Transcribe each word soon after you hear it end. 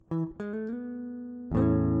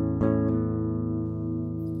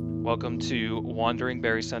Welcome to Wandering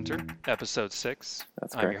Berry Center, Episode 6.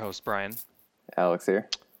 That's I'm correct. your host, Brian. Alex here.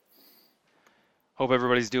 Hope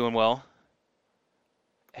everybody's doing well.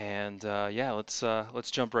 And let's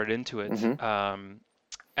jump right into it. Mm-hmm.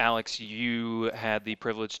 Alex, you had the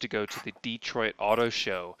privilege to go to the Detroit Auto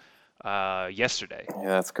Show yesterday. Yeah,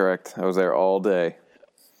 that's correct. I was there all day.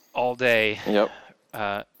 All day. Yep.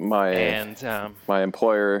 My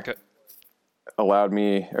employer allowed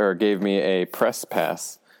me or gave me a press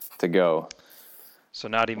pass to go. So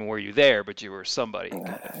not even were you there, but you were somebody.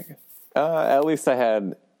 At least I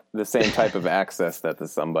had the same type of access that the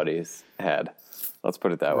somebodies had. Let's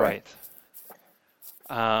put it that way.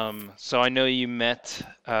 Right. So I know you met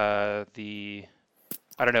I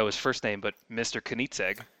don't know his first name, but Mr.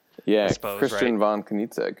 Kniezek. Yeah, I suppose, Christian right? von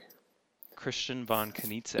Kniezek. Christian von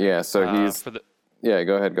Kniezek. Yeah, so he's... Yeah,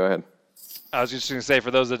 go ahead. I was just going to say,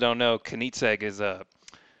 for those that don't know, Kniezek is a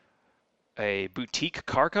boutique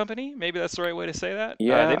car company. Maybe that's the right way to say that.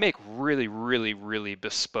 Yeah. They make really, really, really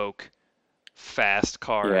bespoke, fast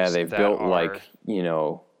cars. Yeah, they've built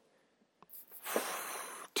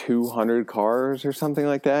 200 cars or something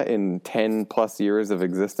like that in 10 plus years of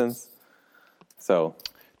existence. So.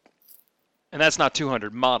 And that's not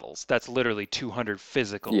 200 models. That's literally 200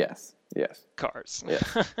 physical cars. Yes.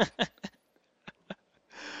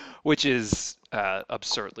 Which is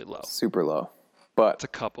absurdly low. Super low. But it's a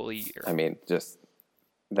couple a year. I mean, just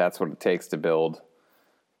that's what it takes to build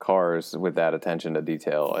cars with that attention to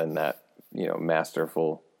detail and that,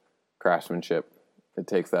 masterful craftsmanship. It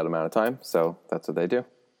takes that amount of time. So that's what they do.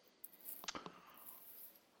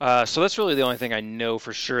 So that's really the only thing I know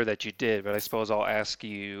for sure that you did, but I suppose I'll ask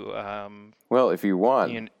you. Well, if you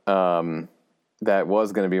want, that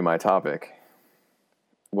was going to be my topic.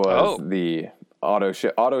 The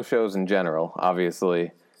auto shows in general,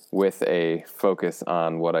 obviously, with a focus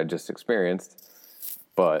on what I just experienced.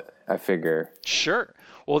 But I figure... Sure.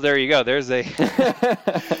 Well, there you go. There's a...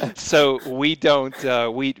 So we don't...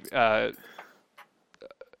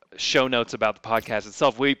 show notes about the podcast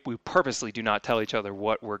itself. We purposely do not tell each other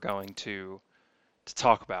what we're going to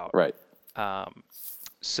talk about. Right.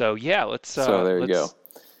 So yeah, let's... so there you go.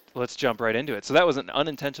 Let's jump right into it. So that was an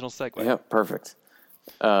unintentional segue. Yeah, perfect.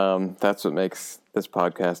 That's what makes this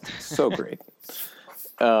podcast so great.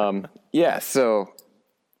 So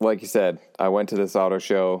like you said, I went to this auto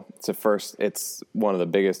show. It's one of the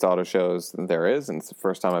biggest auto shows there is, and it's the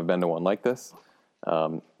first time I've been to one like this.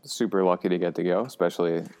 Super lucky to get to go,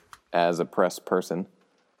 especially as a press person.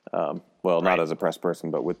 Not as a press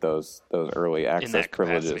person, but with those early access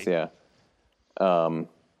privileges. Yeah.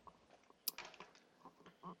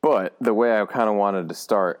 But the way I kind of wanted to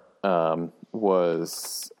start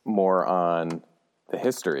was more on the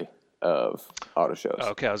history of auto shows.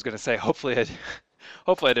 Okay, I was going to say, hopefully I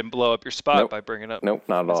didn't blow up your spot by bringing up. Nope,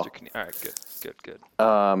 not at all. All right, good.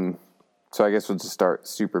 So I guess we'll just start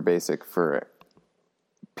super basic for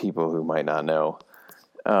people who might not know.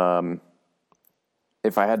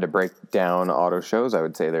 If I had to break down auto shows, I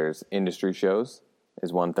would say there's industry shows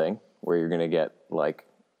is one thing where you're going to get like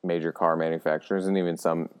major car manufacturers and even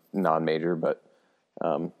some non-major, but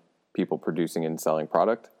people producing and selling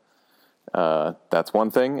product. That's one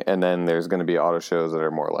thing. And then there's going to be auto shows that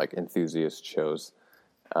are more like enthusiast shows,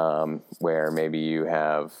 where maybe you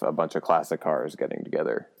have a bunch of classic cars getting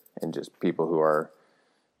together and just people who are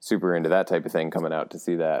super into that type of thing coming out to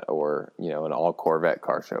see that, or, an all Corvette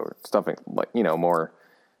car show or stuff like, more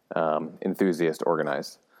enthusiast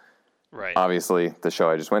organized. Right. Obviously, the show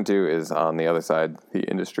I just went to is on the other side, the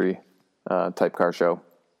industry type car show.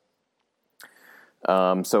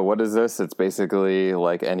 So what is this? It's basically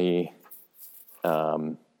like any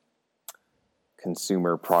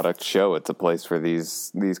consumer product show. It's a place for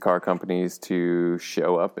these car companies to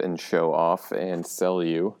show up and show off and sell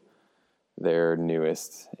you their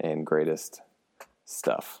newest and greatest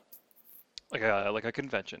stuff. Like a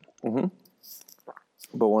convention. Mm-hmm.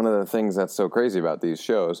 But one of the things that's so crazy about these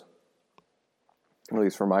shows, at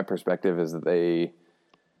least from my perspective, is that they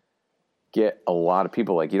get a lot of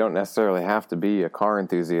people. Like, you don't necessarily have to be a car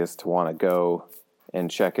enthusiast to want to go and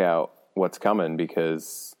check out what's coming,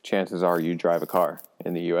 because chances are you drive a car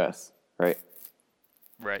in the U.S., right?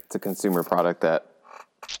 Right. It's a consumer product that...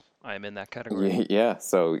 I am in that category. Yeah,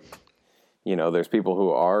 so... there's people who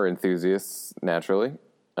are enthusiasts naturally,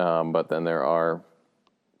 but then there are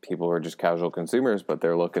people who are just casual consumers, but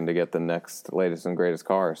they're looking to get the next latest and greatest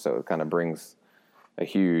car. So it kind of brings a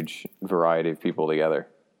huge variety of people together.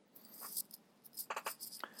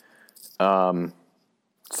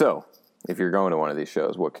 So if you're going to one of these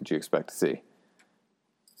shows, what could you expect to see?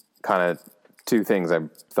 Kind of two things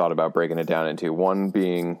I've thought about breaking it down into. One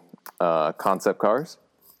being concept cars,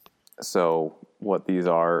 So what these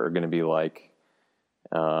are going to be like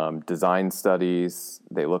design studies.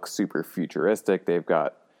 They look super futuristic. They've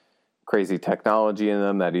got crazy technology in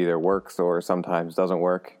them that either works or sometimes doesn't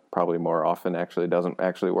work. Probably more often actually doesn't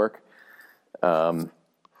actually work. Yeah.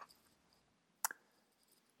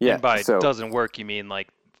 And by So doesn't work, you mean like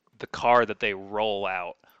the car that they roll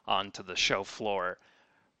out onto the show floor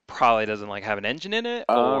probably doesn't like have an engine in it,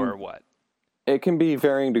 or what? it can be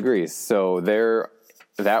varying degrees. So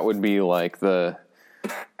that would be like so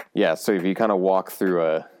if you kind of walk through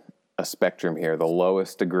a spectrum here, the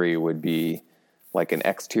lowest degree would be like an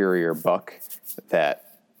exterior buck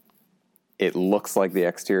that it looks like the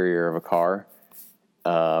exterior of a car.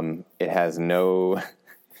 It has no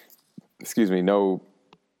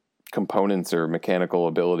components or mechanical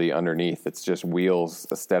ability underneath. It's just wheels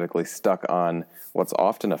aesthetically stuck on what's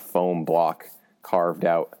often a foam block carved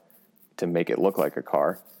out to make it look like a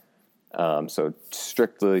car. So it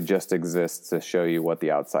strictly just exists to show you what the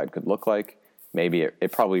outside could look like. Maybe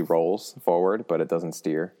it probably rolls forward, but it doesn't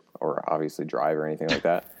steer or obviously drive or anything like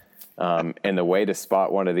that. And the way to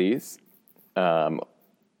spot one of these,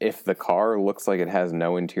 if the car looks like it has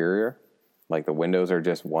no interior, like the windows are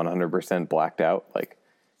just 100% blacked out, like,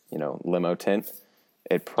 limo tint,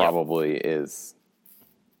 it probably is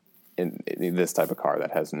in this type of car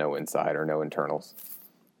that has no inside or no internals.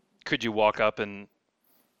 Could you walk up and,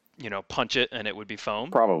 punch it and it would be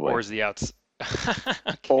foam? Probably. Or is the outs?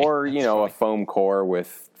 Okay, Or, that's a funny. foam core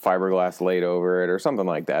with fiberglass laid over it or something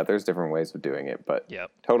like that. There's different ways of doing it, but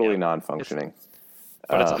Yep. totally Yep. non-functioning.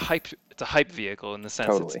 But it's a hype. It's a hype vehicle in the sense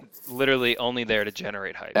Totally. it's literally only there to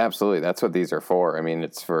generate hype. Absolutely. That's what these are for. I mean,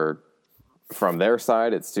 from their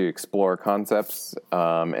side, it's to explore concepts.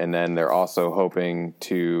 And then they're also hoping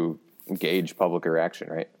to gauge public reaction,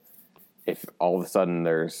 right? If all of a sudden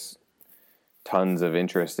there's tons of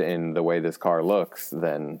interest in the way this car looks,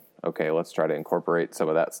 then, okay, let's try to incorporate some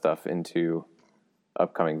of that stuff into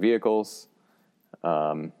upcoming vehicles.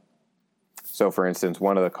 So for instance,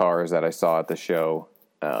 one of the cars that I saw at the show,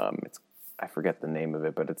 I forget the name of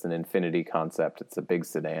it, but it's an Infiniti concept. It's a big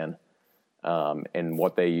sedan. And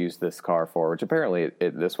what they used this car for, which apparently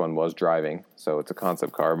this one was driving, so it's a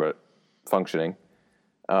concept car, but functioning,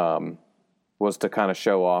 was to kind of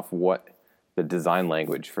show off what the design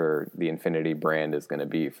language for the Infiniti brand is going to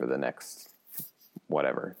be for the next,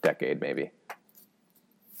 decade maybe.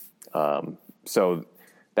 So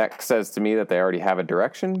that says to me that they already have a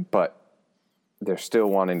direction, but they're still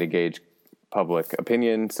wanting to gauge public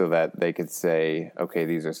opinion so that they could say, okay,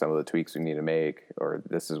 these are some of the tweaks we need to make, or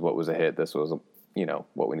this is what was a hit, this was,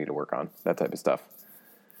 what we need to work on, that type of stuff.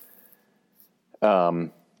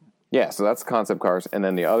 So that's concept cars. And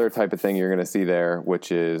then the other type of thing you're going to see there,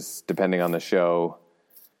 which is depending on the show,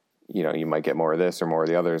 you might get more of this or more of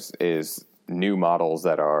the others, is new models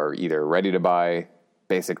that are either ready to buy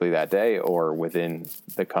basically that day or within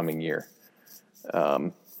the coming year.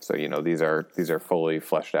 So, these are fully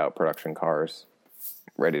fleshed out production cars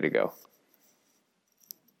ready to go.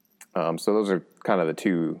 So those are kind of the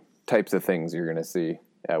two types of things you're going to see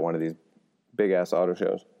at one of these big ass auto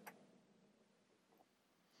shows.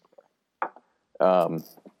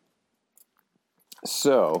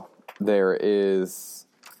 So there is,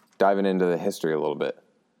 diving into the history a little bit,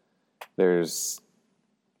 there's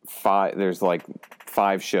like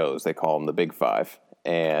 5 shows. They call them the Big Five,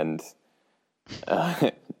 and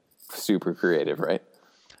super creative, right?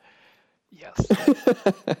 Yes.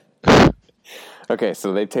 Okay,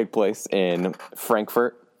 so they take place in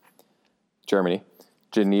Frankfurt, Germany,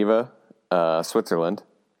 Geneva, Switzerland,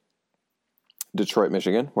 Detroit,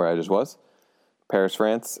 Michigan, where I just was, Paris,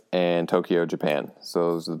 France, and Tokyo, Japan.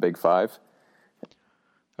 So those are the Big Five.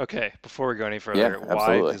 Okay. Before we go any further, Yeah,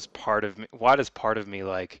 absolutely. why does part of me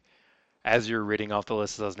like, as you're reading off the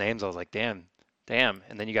list of those names, I was like, damn.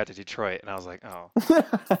 And then you got to Detroit, and I was like, oh.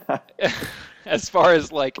 As far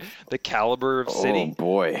as like the caliber of city. Oh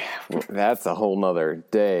boy, that's a whole nother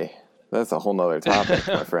day. That's a whole nother topic,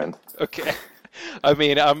 my friend. Okay. I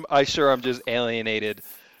mean, I'm just alienated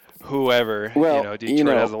whoever, Well,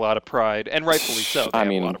 Detroit has a lot of pride, and rightfully so. They have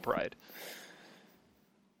a lot of pride.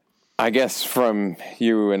 I guess from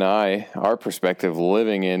you and our perspective,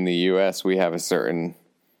 living in the U.S., we have a certain,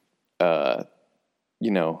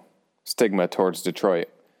 stigma towards Detroit.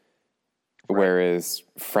 Right. Whereas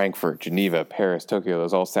Frankfurt, Geneva, Paris, Tokyo,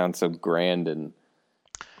 those all sound so grand and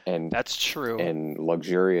that's true, and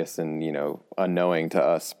luxurious and unknowing to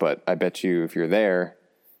us. But I bet you, if you're there,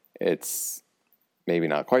 it's maybe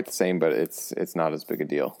not quite the same, but it's not as big a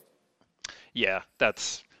deal. Yeah,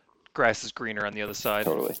 that's grass is greener on the other side.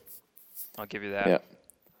 Totally, I'll give you that.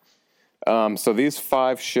 Yeah. So these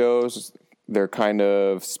 5 shows, they're kind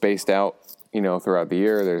of spaced out, throughout the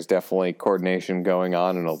year. There's definitely coordination going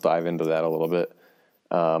on, and I'll dive into that a little bit.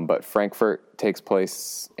 But Frankfurt takes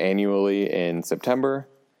place annually in September,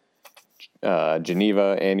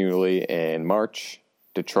 Geneva annually in March,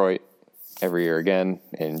 Detroit every year again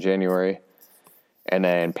in January. And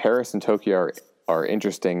then Paris and Tokyo are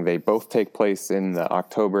interesting. They both take place in the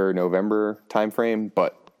October-November timeframe,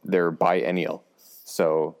 but they're biennial.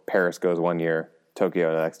 So Paris goes one year,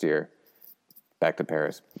 Tokyo the next year, back to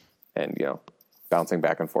Paris, and, bouncing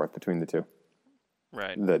back and forth between the two.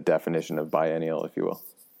 Right. The definition of biennial, if you will.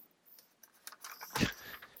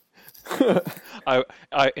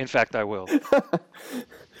 In fact, I will.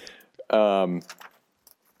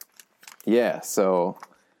 Yeah, so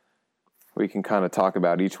we can kind of talk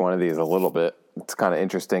about each one of these a little bit. It's kind of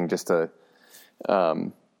interesting just to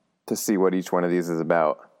see what each one of these is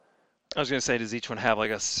about. I was going to say, does each one have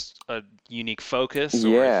like a unique focus?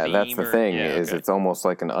 Yeah, or a theme that's the thing. It's almost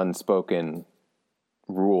like an unspoken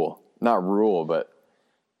rule. Not rule, but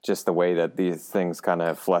just the way that these things kind of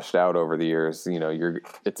have fleshed out over the years.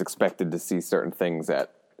 It's expected to see certain things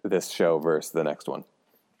at this show versus the next one.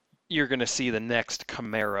 You're going to see the next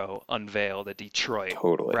Camaro unveiled at Detroit.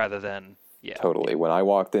 Totally. Rather than, yeah. Totally. When I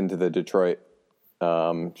walked into the Detroit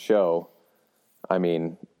show, I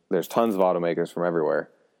mean, there's tons of automakers from everywhere,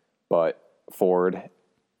 but Ford,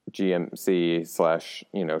 GMC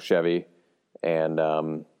 / Chevy, and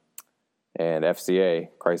FCA,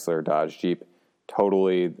 Chrysler, Dodge, Jeep,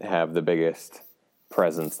 totally have the biggest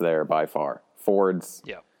presence there by far. Ford's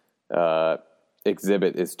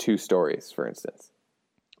exhibit is 2 stories, for instance.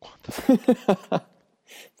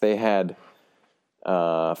 They had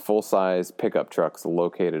full-size pickup trucks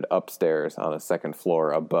located upstairs on a second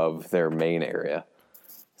floor above their main area.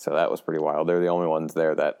 So that was pretty wild. They're the only ones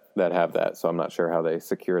there that have that. So I'm not sure how they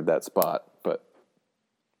secured that spot, but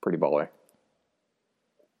pretty baller.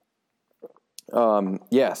 So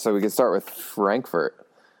we can start with Frankfurt.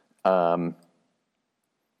 So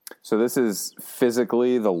this is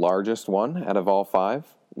physically the largest one out of all 5,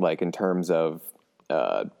 like in terms of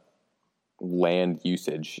land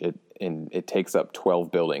usage. It takes up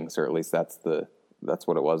 12 buildings, or at least that's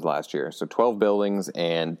what it was last year. So 12 buildings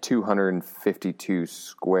and 252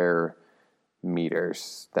 square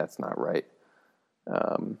meters. That's not right.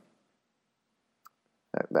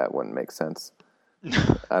 That wouldn't make sense.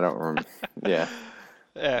 I don't remember. Yeah.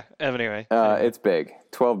 Yeah. Anyway. It's big.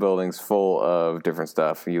 12 buildings full of different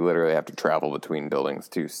stuff. You literally have to travel between buildings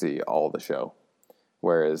to see all the show.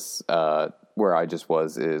 Whereas where I just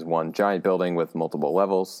was is one giant building with multiple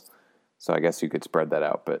levels. So I guess you could spread that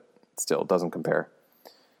out, but still doesn't compare.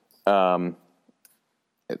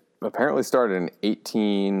 It apparently started in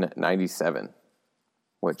 1897,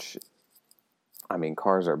 which, I mean,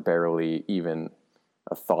 cars are barely even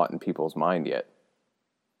a thought in people's mind yet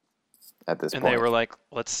at this point. And they were like,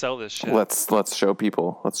 let's sell this shit. Let's show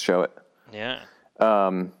people. Let's show it. Yeah.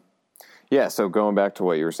 So going back to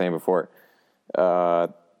what you were saying before,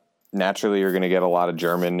 naturally you're going to get a lot of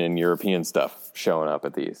German and European stuff showing up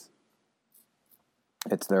at these.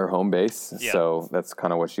 It's their home base, so that's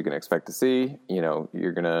kind of what you can expect to see. You're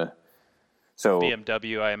going to... So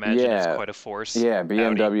BMW, I imagine, is quite a force. Yeah,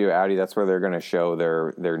 BMW, Audi, that's where they're going to show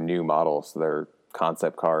their new models, their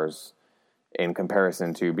concept cars. In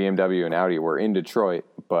comparison to BMW and Audi, were in Detroit,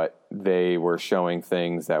 but they were showing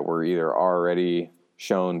things that were either already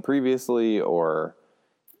shown previously or,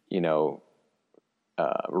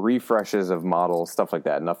 refreshes of models, stuff like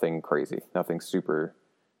that. Nothing crazy, nothing super.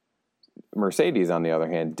 Mercedes, on the other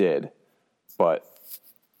hand, did, but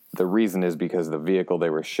the reason is because the vehicle they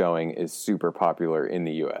were showing is super popular in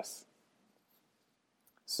the U.S.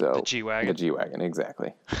 So the G-Wagon? The G-Wagon,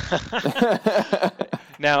 exactly.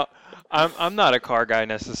 Now, I'm not a car guy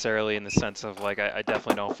necessarily in the sense of, like, I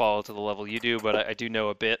definitely don't follow to the level you do, but I do know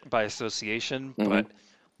a bit by association. Mm-hmm. But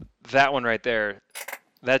that one right there,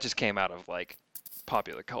 that just came out of, like,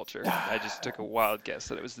 popular culture. I just took a wild guess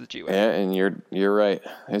that it was the G-Wagon. Yeah, and you're right.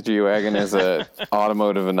 The G-Wagon is a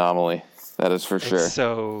automotive anomaly. That is for sure. It's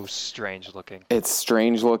so strange looking. It's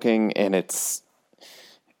strange looking, and it's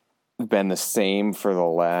been the same for the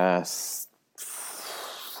last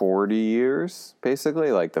 40 years,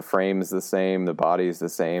 basically. Like, the frame's the same, the body's the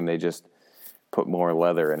same. They just put more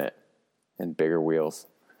leather in it and bigger wheels.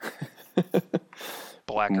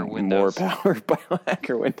 Blacker windows. More powered by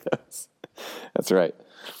blacker windows. That's right.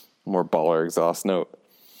 More baller exhaust note.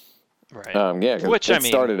 Right. Which it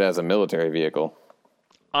started as a military vehicle.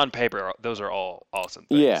 On paper, those are all awesome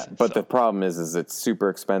things. Yeah, but the problem is it's super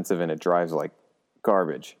expensive and it drives like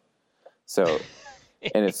garbage. So,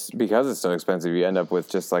 and it's because it's so expensive, you end up with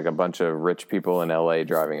just like a bunch of rich people in LA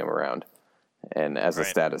driving them around. and as a Right.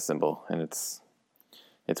 status symbol, and it's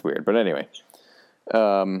weird. But anyway,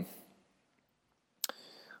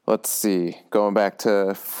 let's see. Going back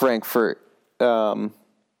to Frankfurt,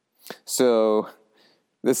 so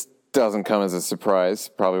this doesn't come as a surprise,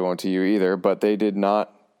 probably won't to you either, but they did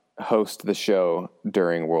not host the show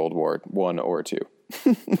during World War I or II.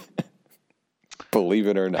 Believe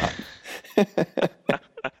it or not.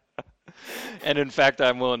 And in fact,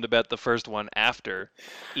 I'm willing to bet the first one after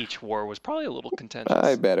each war was probably a little contentious.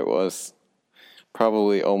 I bet it was.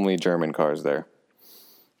 Probably only German cars there.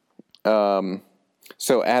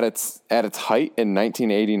 So at its height in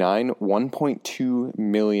 1989, 1.2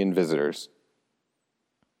 million visitors.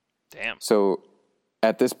 Damn. So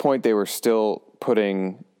at this point, they were still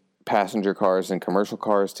putting passenger cars and commercial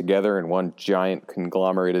cars together in one giant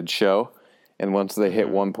conglomerated show. And once they hit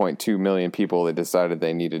 1.2 million people, they decided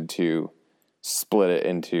they needed to split it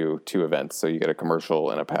into two events. So you get a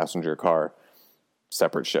commercial and a passenger car,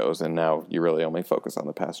 separate shows. And now you really only focus on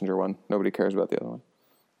the passenger one. Nobody cares about the other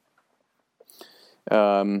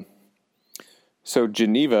one. So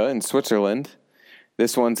Geneva in Switzerland,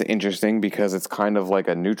 this one's interesting because it's kind of like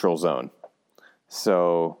a neutral zone.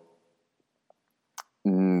 So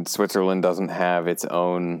Switzerland doesn't have its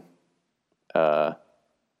own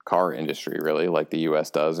car industry, really, like the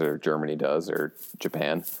U.S. does or Germany does or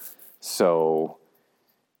Japan. So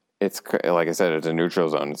it's, like I said, it's a neutral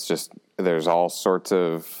zone. It's just, there's all sorts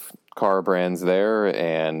of car brands there,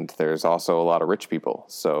 and there's also a lot of rich people.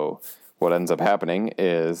 So what ends up happening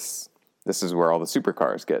is this is where all the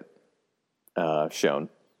supercars get shown.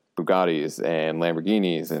 Bugattis and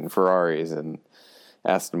Lamborghinis and Ferraris and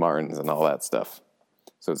Aston Martins and all that stuff.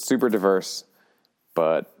 So it's super diverse,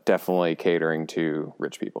 but definitely catering to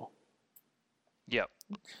rich people. Yep.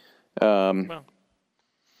 Um,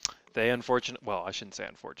 Well, I shouldn't say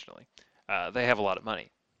unfortunately. They have a lot of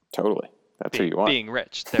money. Totally. That's who you want. Being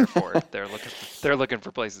rich, therefore they're looking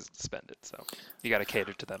for places to spend it. So you got to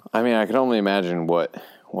cater to them. I mean, I can only imagine what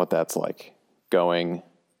that's like, going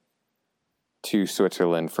to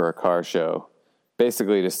Switzerland for a car show,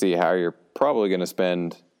 basically to see how you're probably going to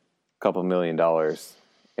spend a couple $1 million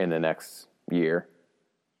in the next year.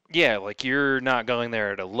 Yeah, like you're not going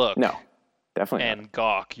there to look. No, definitely not. And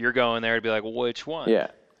gawk. You're going there to be like, which one? Yeah.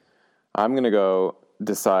 I'm going to go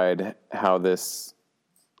decide how this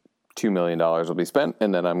 $2 million will be spent,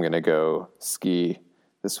 and then I'm going to go ski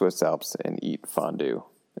the Swiss Alps and eat fondue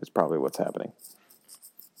is probably what's happening.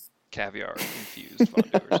 Caviar infused fondue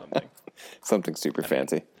or something. Something super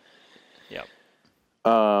fancy.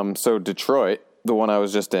 Yep. So Detroit, the one I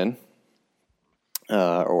was just in,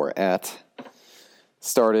 or at,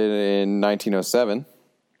 started in 1907.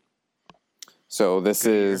 So this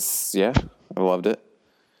is, yeah, I loved it.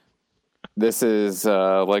 This is,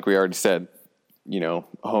 like we already said,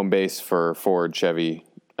 home base for Ford, Chevy,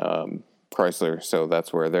 Chrysler. So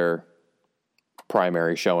that's where their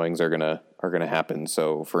primary showings are gonna happen.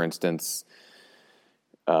 So, for instance,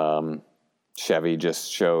 Chevy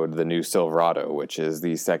just showed the new Silverado, which is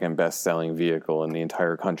the second best-selling vehicle in the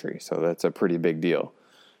entire country. So that's a pretty big deal.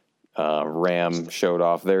 Ram showed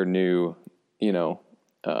off their new,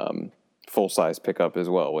 full-size pickup as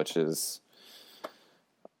well, which is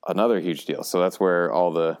another huge deal. So that's where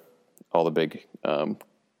all the big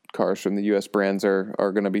cars from the U.S. brands are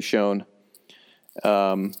going to be shown.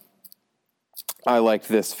 I liked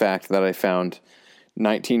this fact that I found.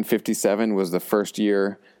 1957 was the first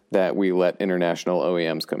year that we let international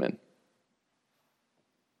OEMs come in.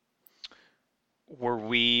 Were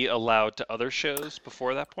we allowed to other shows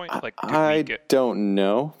before that point? Like, I don't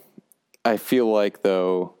know. I feel like,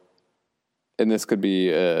 though, and this could be,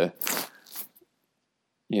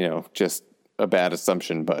 just a bad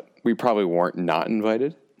assumption, but we probably weren't not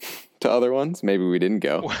invited to other ones. Maybe we didn't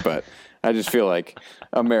go, but I just feel like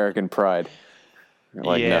American pride.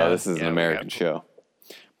 Like, no, this is an American show.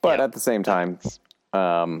 But at the same time,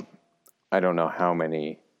 I don't know how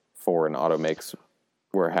many foreign auto makes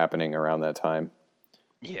were happening around that time.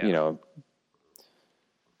 Yeah.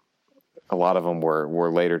 A lot of them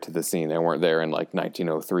were later to the scene. They weren't there in like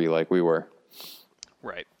 1903 like we were.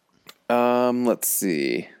 Right. Let's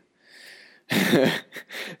see.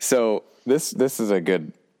 So this is a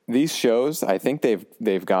good. These shows, I think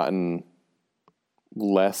they've gotten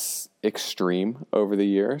less extreme over the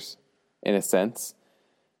years, in a sense.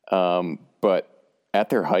 But at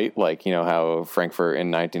their height, like, how Frankfurt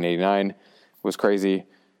in 1989 was crazy.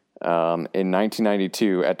 In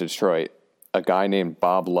 1992 at Detroit, a guy named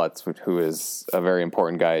Bob Lutz, who is a very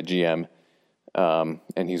important guy at GM,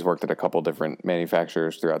 and he's worked at a couple different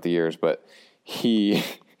manufacturers throughout the years, but he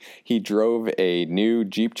drove a new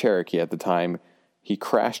Jeep Cherokee at the time he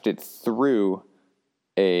crashed it through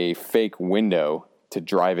a fake window to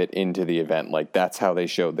drive it into the event. Like, that's how they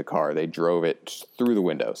showed the car. They drove it through the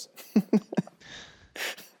windows.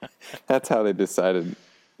 That's how they decided,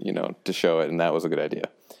 to show it, and that was a good idea.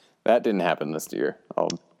 That didn't happen this year. I'll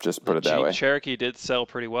just put it that way. Jeep Cherokee did sell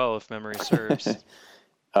pretty well, if memory serves.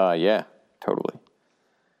 Yeah, totally.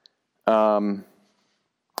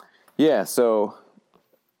 Yeah, so,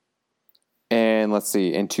 and let's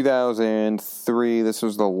see, in 2003, this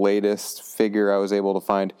was the latest figure I was able to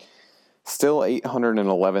find. Still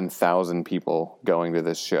 811,000 people going to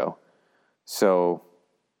this show. So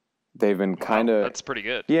they've been kind of... That's pretty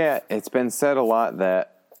good. Yeah, it's been said a lot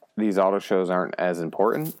that these auto shows aren't as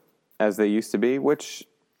important as they used to be, which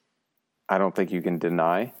I don't think you can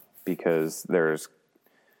deny, because there's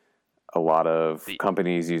a lot of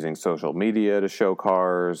companies using social media to show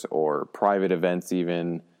cars, or private events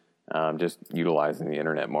even, just utilizing the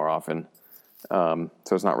internet more often. So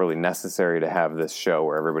it's not really necessary to have this show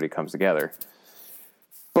where everybody comes together.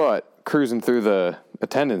 But cruising through the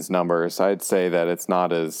attendance numbers, I'd say that it's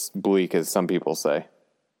not as bleak as some people say.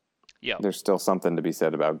 Yeah. There's still something to be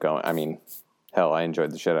said about going. I mean, hell, I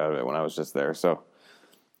enjoyed the shit out of it when I was just there. So,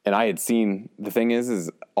 and I had seen, the thing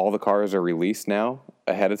is all the cars are released now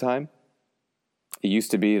ahead of time. It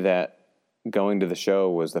used to be that going to the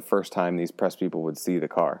show was the first time these press people would see the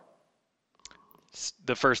car.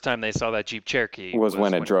 The first time they saw that Jeep Cherokee was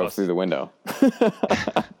when it drove through the window.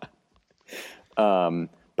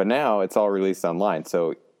 But now it's all released online.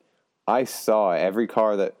 So I saw every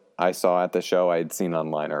car that I saw at the show I had seen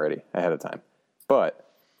online already ahead of time. But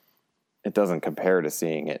it doesn't compare to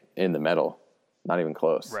seeing it in the metal. Not even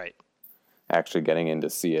close. Right. Actually getting in to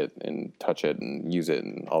see it and touch it and use it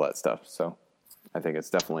and all that stuff. So I think it's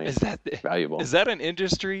definitely valuable. Is that an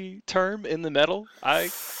industry term in the metal?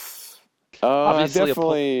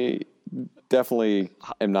 Definitely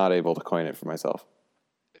am not able to coin it for myself.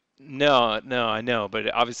 No, I know,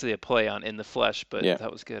 but obviously a play on in the flesh, but yeah.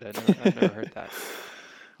 That was good. I've never heard that.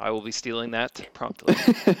 I will be stealing that promptly.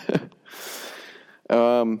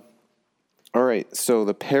 All right, so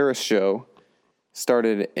the Paris show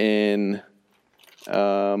started in,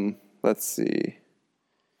 let's see,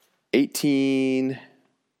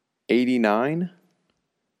 1889.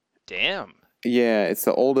 Damn. Yeah, it's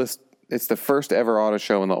the oldest. It's the first ever auto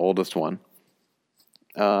show and the oldest one.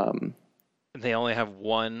 They only have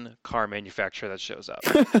one car manufacturer that shows up.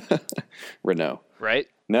 Renault. Right?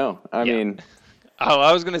 No, I mean... Oh,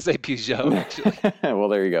 I was going to say Peugeot, actually. Well,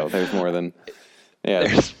 there you go. There's more than... Yeah,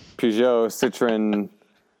 Peugeot, Citroen,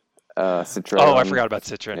 Citroen. Oh, I forgot about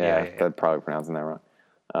Citroen. Yeah. I'm probably pronouncing that wrong.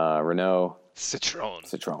 Renault. Citroen.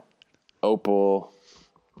 Opel.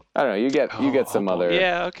 I don't know. You get some Opel. other...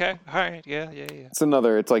 Yeah, okay. All right. Yeah. It's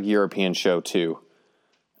like European show, too.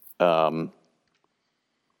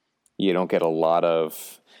 You don't get a lot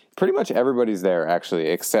of... Pretty much everybody's there, actually,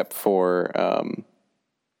 except for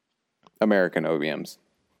American OEMs.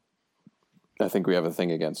 I think we have a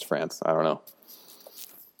thing against France. I don't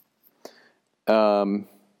know.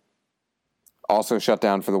 Also shut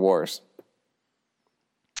down for the wars.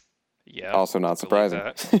 Yeah. Also not surprising.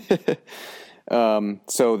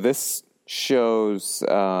 So this shows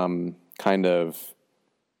kind of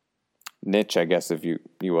niche, I guess, if you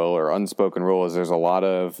will, or unspoken rule, is there's a lot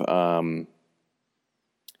of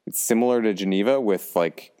it's similar to Geneva with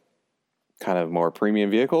like kind of more premium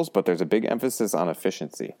vehicles, but there's a big emphasis on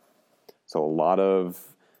efficiency. So a lot of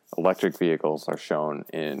electric vehicles are shown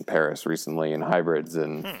in Paris recently, and hybrids,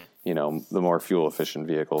 and the more fuel efficient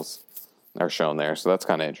vehicles are shown there. So that's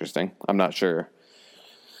kind of interesting. I'm not sure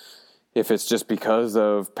if it's just because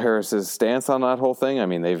of Paris's stance on that whole thing. I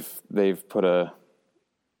mean, they've put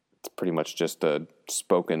it's pretty much just a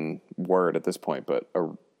spoken word at this point, but a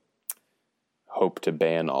hope to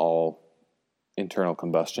ban all internal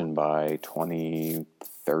combustion by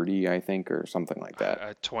 2030, I think, or something like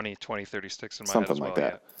that. 2036 in my something head as well, like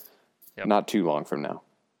that. Yeah. Yep. Not too long from now.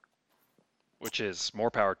 Which is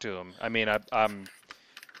more power to them. I mean, I'm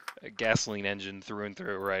a gasoline engine through and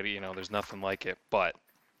through, right? There's nothing like it, but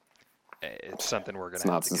it's something we're going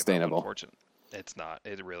to have to sustainable. give up, unfortunately. It's not.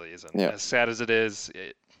 It really isn't. Yeah. As sad as it is,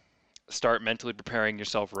 start mentally preparing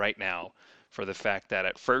yourself right now for the fact that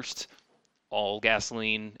at first, all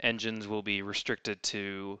gasoline engines will be restricted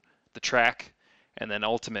to the track, and then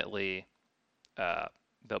ultimately,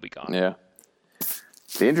 they'll be gone. Yeah.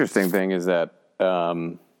 The interesting thing is that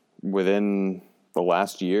within the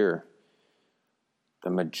last year, the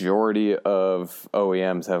majority of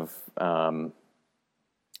OEMs have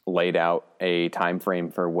laid out a time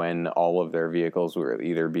frame for when all of their vehicles will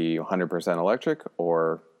either be 100% electric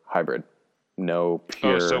or hybrid. No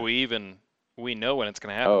pure... Oh, so we we know when it's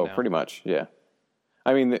going to happen Oh, now. pretty much, yeah.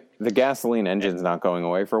 I mean, the gasoline engine's not going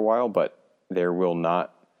away for a while, but there will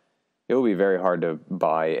not. It will be very hard to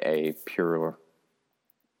buy a pure,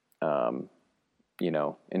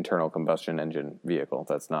 internal combustion engine vehicle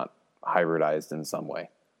that's not hybridized in some way.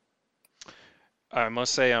 I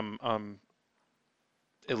must say I'm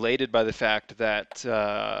elated by the fact that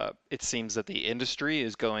it seems that the industry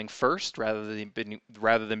is going first rather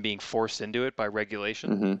than being forced into it by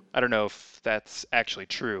regulation. Mm-hmm. I don't know if that's actually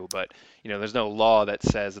true, but there's no law that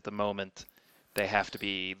says at the moment they have to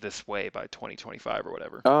be this way by 2025 or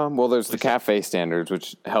whatever. Well, there's the CAFE standards,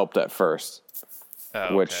 which helped at first.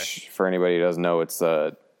 Oh, which, for anybody who doesn't know, it's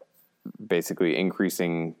basically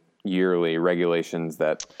increasing yearly regulations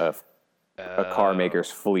that a car maker's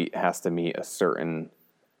fleet has to meet a certain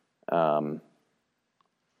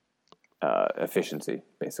efficiency,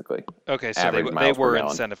 basically. Okay, so Average they miles per were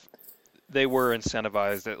gallon. they were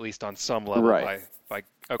incentivized at least on some level Right. by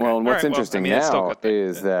okay. Well, and what's All right, I interesting mean, it's still now good thing.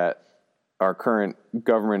 is that our current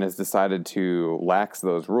government has decided to lax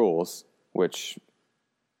those rules, which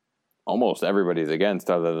almost everybody's against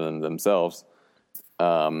other than themselves,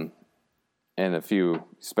 and a few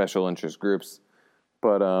special interest groups.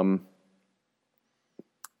 But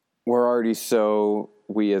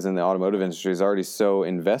we as in the automotive industry is already so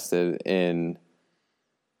invested in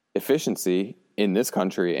efficiency in this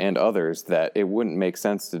country and others that it wouldn't make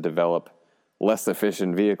sense to develop less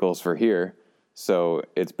efficient vehicles for here. So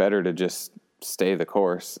it's better to just stay the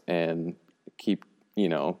course and keep,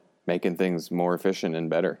 making things more efficient and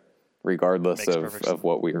better, regardless of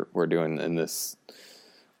what we're doing in this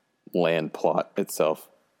land plot itself.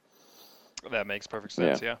 That makes perfect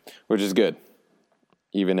sense, yeah. Which is good.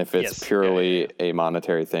 Even if it's purely a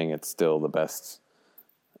monetary thing, it's still the best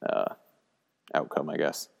outcome, I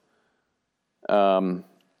guess. All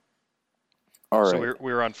right. So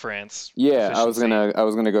we're on France. Yeah, efficiency. I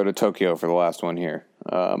was gonna go to Tokyo for the last one here.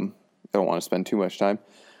 Don't want to spend too much time.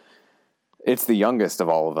 It's the youngest of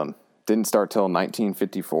all of them. Didn't start till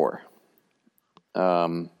 1954.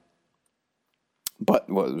 But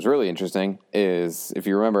what was really interesting is, if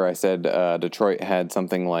you remember, I said Detroit had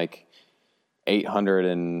something like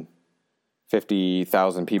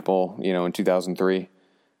 850,000 people, in 2003.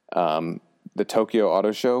 The Tokyo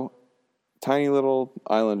Auto Show, tiny little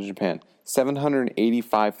island of Japan,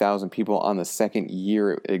 785,000 people on the second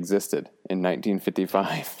year it existed in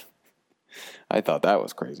 1955. I thought that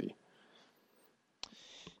was crazy.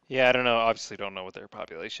 Yeah, I don't know. Obviously, don't know what their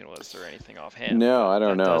population was or anything offhand. No, I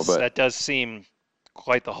don't know, but that does seem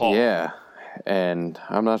quite the haul. Yeah, and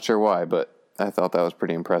I'm not sure why, but I thought that was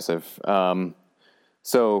pretty impressive.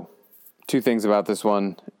 So, two things about this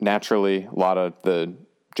one. Naturally, a lot of the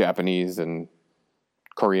Japanese and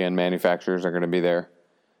Korean manufacturers are going to be there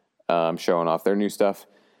showing off their new stuff.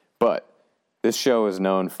 But this show is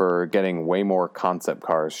known for getting way more concept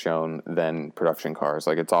cars shown than production cars.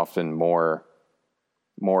 Like, it's often more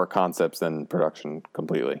concepts than production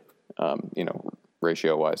completely,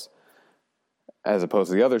 ratio-wise. As opposed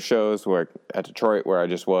to the other shows where at Detroit, where I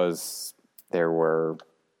just was, there were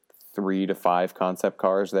 3 to 5 concept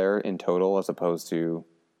cars there in total, as opposed to,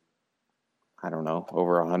 I don't know,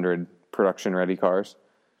 over 100 production-ready cars.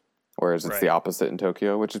 Whereas it's the opposite in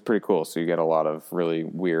Tokyo, which is pretty cool. So you get a lot of really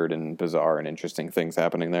weird and bizarre and interesting things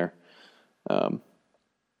happening there.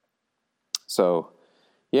 So,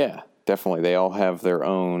 yeah, definitely. They all have their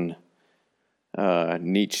own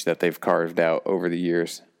niche that they've carved out over the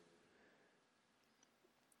years.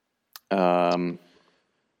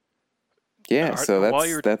 So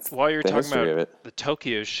that's while you're the talking history about of it. the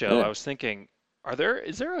Tokyo show, Yeah. I was thinking,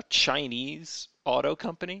 is there a Chinese auto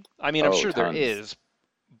company? I mean, I'm sure tons. there is,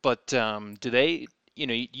 but do they?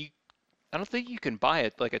 I don't think you can buy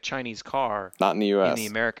it like a Chinese car Not in the U.S. in the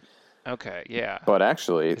American. Okay, yeah. But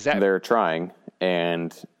actually, they're trying,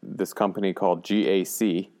 and this company called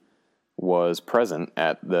GAC was present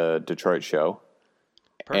at the Detroit show,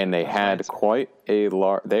 and they had quite a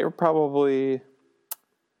large. They were probably,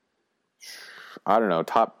 I don't know,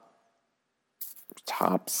 top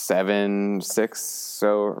 7, 6.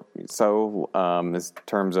 So in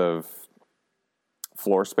terms of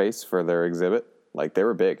floor space for their exhibit, like they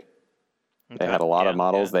were big. They had a lot of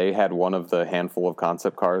models. Yeah. They had one of the handful of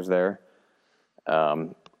concept cars there. I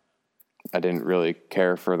didn't really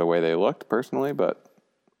care for the way they looked personally, but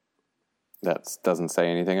that doesn't say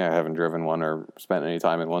anything. I haven't driven one or spent any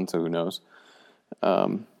time in one, so who knows?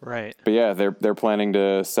 Right. But yeah, they're planning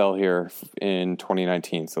to sell here in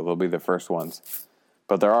 2019, so they'll be the first ones.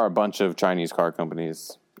 But there are a bunch of Chinese car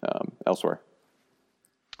companies elsewhere.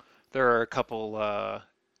 There are a couple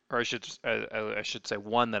or I should say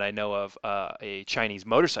one that I know of, a Chinese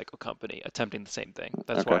motorcycle company attempting the same thing.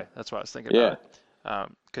 Okay. That's why I was thinking Yeah.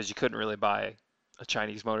 about it. Because you couldn't really buy a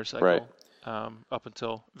Chinese Right. motorcycle up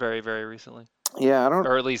until very, very recently, Yeah,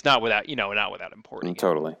 or at least not without not without importing it,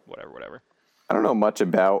 totally. whatever. I don't know much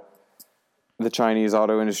about the Chinese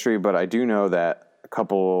auto industry, but I do know that a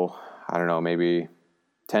couple, I don't know, maybe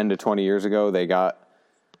 10 to 20 years ago,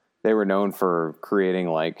 they were known for creating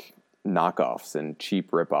like knockoffs and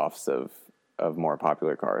cheap ripoffs of more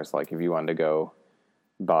popular cars. Like if you wanted to go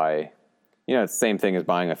buy, it's the same thing as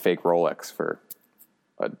buying a fake Rolex for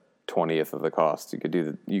a 20th of the cost. You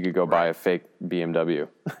could go buy a fake BMW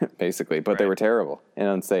basically, but they were terrible and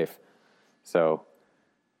unsafe. So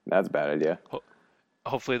that's a bad idea.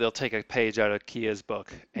 Hopefully they'll take a page out of Kia's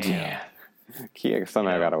book. And, Kia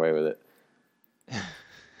somehow got away with it.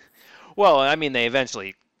 Well, I mean, they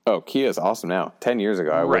eventually. Oh, Kia's awesome now. 10 years ago,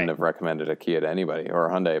 I wouldn't have recommended a Kia to anybody or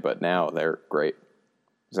a Hyundai, but now they're great.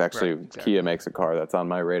 There's actually Kia makes a car that's on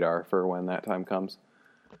my radar for when that time comes.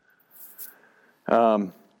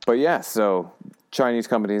 But yeah, so Chinese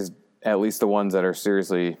companies, at least the ones that are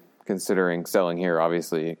seriously considering selling here,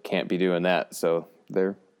 obviously can't be doing that. So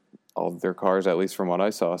all their cars, at least from what I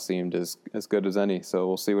saw, seemed as good as any. So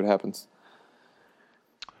we'll see what happens.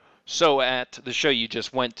 So at the show you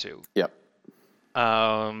just went to, yep.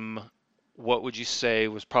 What would you say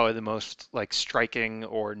was probably the most like striking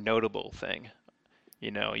or notable thing?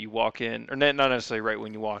 You walk in, or not necessarily right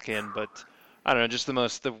when you walk in, but I don't know, just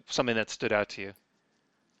something that stood out to you.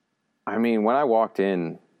 I mean, when I walked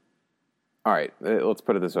in, all right, let's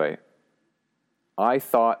put it this way. I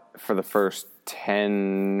thought for the first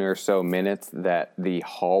 10 or so minutes that the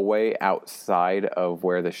hallway outside of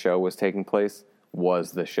where the show was taking place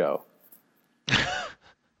was the show.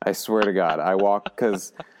 I swear to God, I walked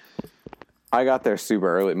because I got there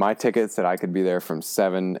super early. My ticket said I could be there from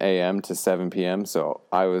 7 a.m. to 7 p.m., so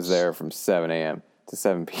I was there from 7 a.m. to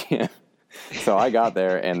 7 p.m. So I got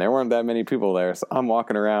there, and there weren't that many people there, so I'm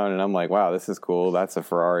walking around, and I'm like, wow, this is cool. That's a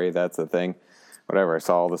Ferrari. That's a thing. Whatever. I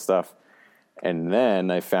saw all the stuff. And then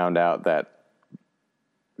I found out that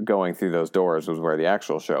going through those doors was where the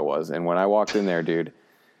actual show was. And when I walked in there, dude,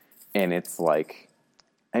 and it's like,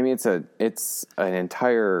 I mean, it's an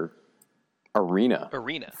entire arena.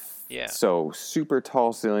 Yeah. So super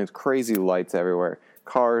tall ceilings, crazy lights everywhere,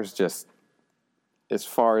 cars just as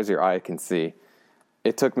far as your eye can see.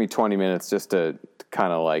 It took me 20 minutes just to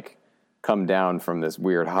kind of like come down from this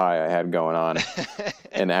weird high I had going on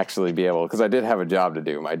and actually be able, because I did have a job to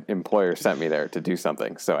do. My employer sent me there to do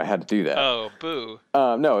something, so I had to do that. Oh, boo.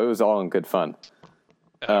 No, it was all in good fun.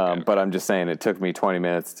 Okay. But I'm just saying it took me 20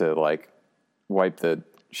 minutes to like wipe the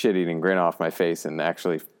shit-eating grin off my face and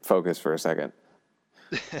actually focus for a second.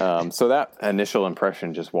 So that initial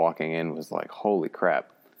impression just walking in was like, holy crap,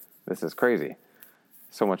 this is crazy.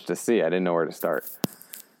 So much to see. I didn't know where to start.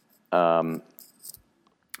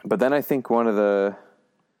 But then I think it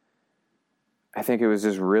was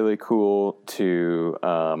just really cool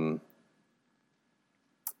to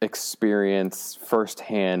experience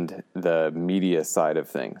firsthand the media side of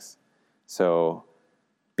things. So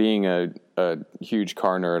being a huge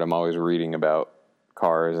car nerd, I'm always reading about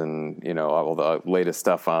cars and, all the latest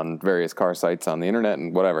stuff on various car sites on the internet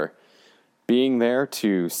and whatever. Being there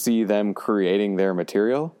to see them creating their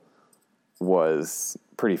material was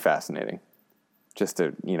pretty fascinating. Just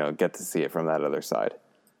to, get to see it from that other side.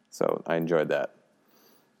 So I enjoyed that.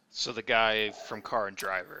 So the guy from Car and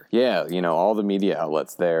Driver. Yeah, all the media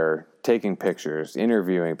outlets there, taking pictures,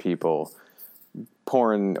 interviewing people,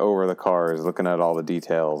 poring over the cars, looking at all the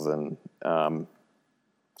details, and so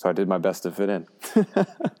I did my best to fit in.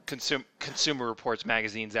 Consumer Reports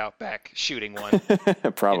magazine's out back shooting one.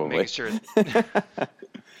 Probably. Making sure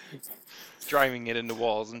driving it into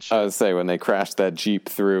walls and shit. I would say when they crashed that Jeep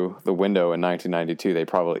through the window in 1992, they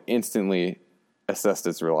probably instantly assessed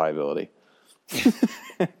its reliability.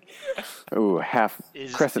 Ooh,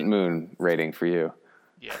 crescent moon rating for you.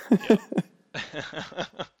 Yeah.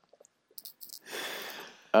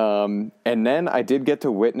 And then I did get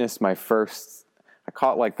to witness my first, I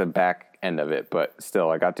caught like the back end of it, but still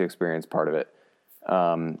I got to experience part of it.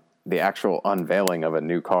 The actual unveiling of a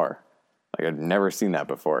new car. Like I'd never seen that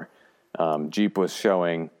before. Jeep was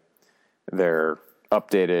showing their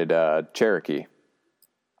updated Cherokee.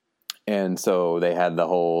 And so they had the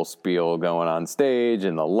whole spiel going on stage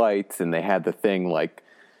and the lights, and they had the thing like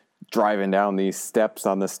driving down these steps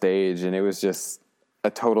on the stage, and it was just a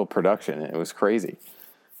total production. It was crazy.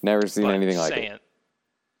 Never seen anything like it.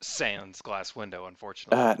 Sans glass window,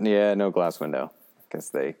 unfortunately. Yeah, no glass window. I guess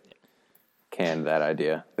they canned that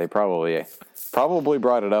idea. They probably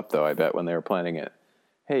brought it up, though, I bet, when they were planning it.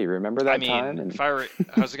 hey, remember I that mean, time? And I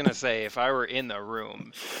was gonna say, if I were in the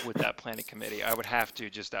room with that planning committee, I would have to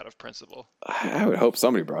just out of principle. I would hope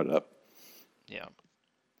somebody brought it up. Yeah.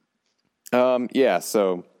 Yeah,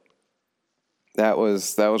 so that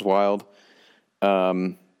was wild.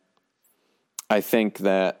 I think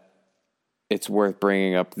that it's worth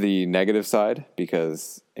bringing up the negative side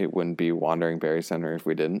because it wouldn't be Wandering Berry Center if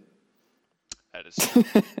we didn't. That is true.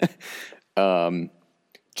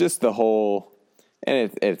 Just the whole, and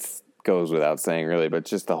it goes without saying really, but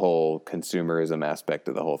just the whole consumerism aspect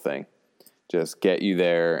of the whole thing. Just get you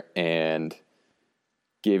there and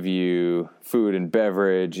give you food and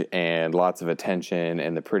beverage and lots of attention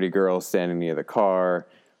and the pretty girls standing near the car,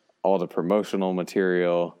 all the promotional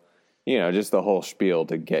material, just the whole spiel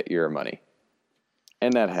to get your money.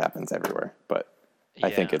 And that happens everywhere. But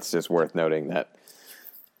I think it's just worth noting that,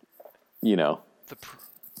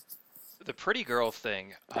 the pretty girl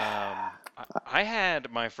thing. I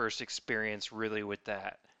had my first experience really with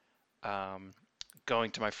that.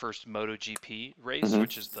 Going to my first MotoGP race,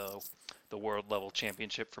 which is the world level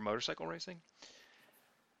championship for motorcycle racing.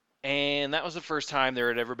 And that was the first time there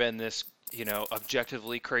had ever been this,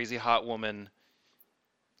 objectively crazy hot woman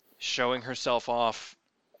showing herself off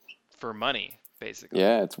for money, basically.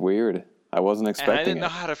 Yeah, it's weird. I wasn't expecting and I didn't it. know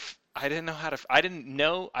how to. I didn't know how to. I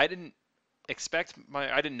didn't expect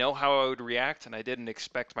my. I didn't know how I would react, and I didn't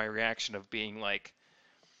expect my reaction of being like.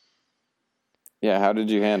 Yeah, how did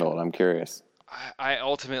you handle it? I'm curious. I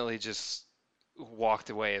ultimately just walked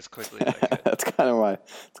away as quickly as I could. That's kind of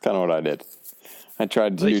what I did. I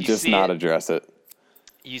tried to just not address it.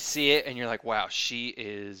 You see it, and you're like, "Wow, she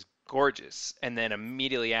is gorgeous." And then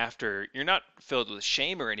immediately after, you're not filled with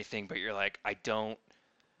shame or anything, but you're like, "I don't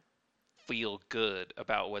feel good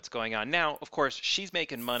about what's going on." Now, of course, she's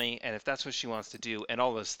making money, and if that's what she wants to do, and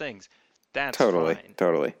all those things, that's fine.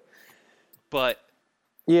 Totally. But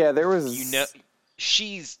yeah, there was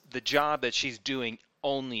the job that she's doing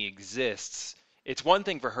only exists. It's one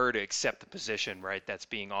thing for her to accept the position, right, that's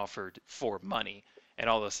being offered for money and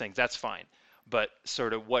all those things. That's fine. But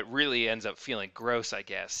sort of what really ends up feeling gross, I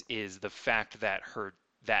guess, is the fact that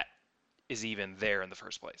that is even there in the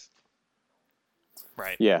first place.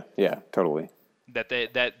 Right. Yeah, totally. That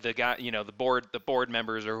the guy, the board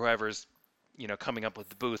members or whoever's, coming up with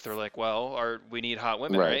the booth are like, well, we need hot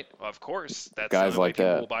women, right? Well, of course, that's guys the way like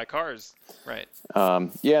people that will buy cars, right?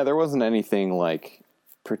 Yeah, there wasn't anything like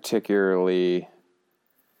particularly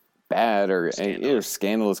bad or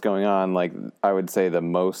scandalous going on. Like I would say the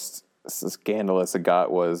most scandalous it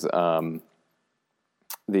got was the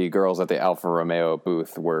girls at the Alfa Romeo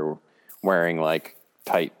booth were wearing like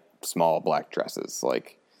tight, small black dresses,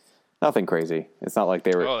 like. Nothing crazy. It's not like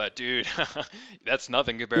they were. Oh, that dude. That's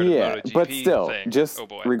nothing compared to the MotoGP but still, thing. Just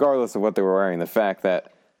regardless of what they were wearing, the fact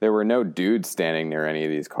that there were no dudes standing near any of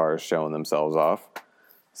these cars showing themselves off.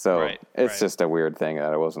 So it's just a weird thing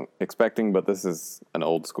that I wasn't expecting, but this is an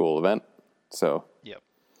old school event. So. Yep.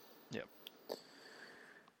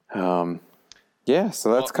 Yeah,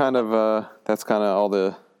 so that's kind of all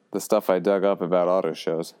the stuff I dug up about auto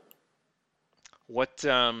shows. What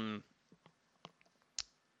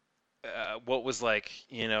was like,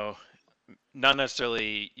 not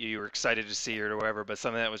necessarily you were excited to see it or whatever, but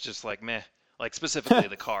something that was just like meh, like specifically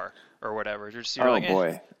the car or whatever. You're like,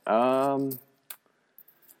 boy.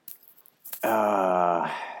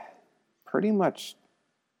 Pretty much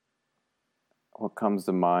what comes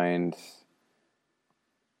to mind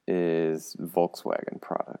is Volkswagen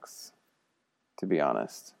products, to be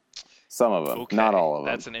honest. Some of them, not all of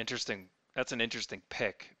them. That's an interesting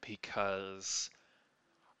pick because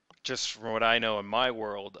just from what I know in my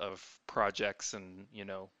world of projects and,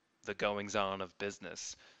 the goings on of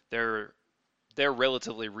business, they're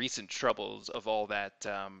relatively recent troubles of all that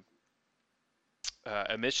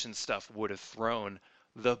emission stuff would have thrown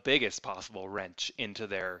the biggest possible wrench into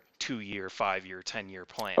their 2-year, 5-year, 10-year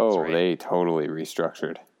plans. Oh, right? They totally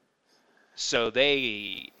restructured. So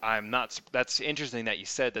that's interesting that you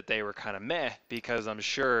said that they were kind of meh, because I'm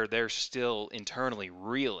sure they're still internally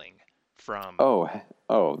reeling from. Oh,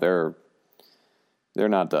 they're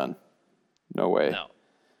not done. No way. No.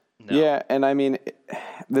 Yeah, and I mean,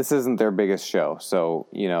 this isn't their biggest show, so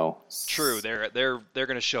True, they're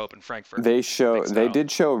going to show up in Frankfurt. They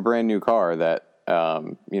did show a brand new car that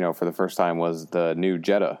for the first time was the new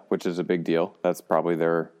Jetta, which is a big deal. That's probably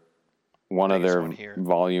one of their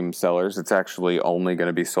volume sellers. It's actually only going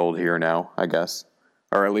to be sold here now, I guess,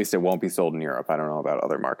 or at least it won't be sold in Europe. I don't know about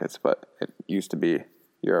other markets, but it used to be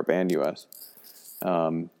Europe and U.S.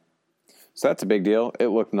 So that's a big deal. It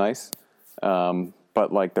looked nice.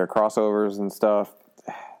 But like their crossovers and stuff,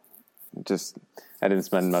 I didn't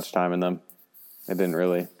spend much time in them. I didn't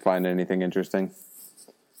really find anything interesting.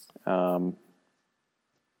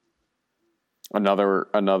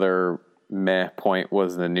 Another meh point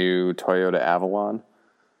was the new Toyota Avalon.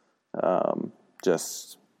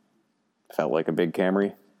 Just felt like a big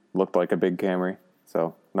Camry, looked like a big Camry,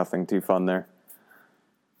 so nothing too fun there.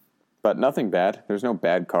 But nothing bad. There's no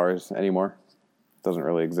bad cars anymore. Doesn't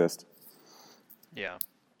really exist. Yeah.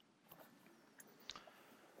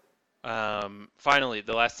 Finally,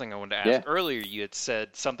 the last thing I wanted to ask. Yeah. Earlier, you had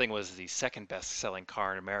said something was the second best-selling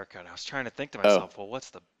car in America, and I was trying to think to Oh. myself, well, what's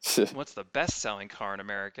the best-selling car in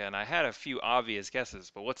America? And I had a few obvious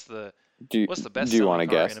guesses, but what's the do you best-selling want to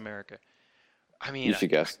car guess? in America? I mean, You should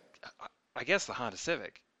guess. I guess the Honda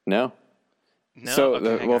Civic. No. No. So,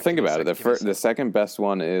 Okay, hang well, on, think give me a about it. second, The second best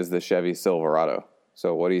one is the Chevy Silverado.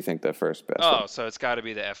 So, what do you think the first best one? Oh, so it's got to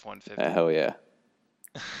be the F-150. Hell yeah.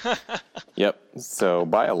 Yep. So,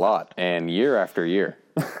 by a lot, and year after year.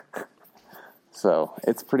 So,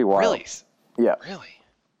 it's pretty wild. Really? Yeah. Really?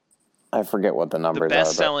 I forget what the The numbers are.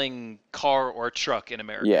 best-selling car or truck in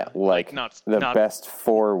America. Yeah, like not the not best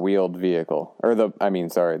four-wheeled vehicle, or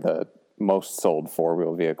the most sold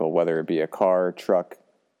four-wheeled vehicle, whether it be a car, truck,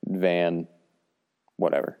 van,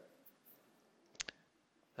 whatever.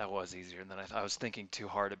 That was easier than I thought. I was thinking too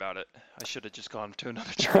hard about it. I should have just gone to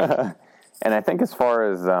another truck. And I think as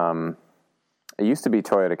far as it used to be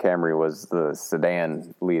Toyota Camry was the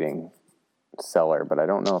sedan leading seller, but I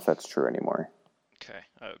don't know if that's true anymore. Okay,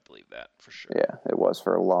 I would believe that for sure. Yeah, it was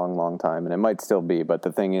for a long, long time, and it might still be. But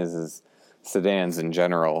the thing is sedans in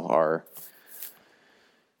general are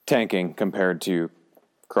tanking compared to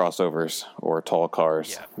crossovers or tall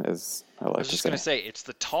cars, Yeah. as I I like was to just say. going to say, it's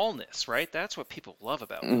the tallness, right? That's what people love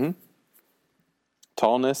about it. Mm-hmm.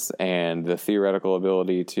 Tallness and the theoretical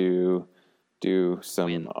ability to do some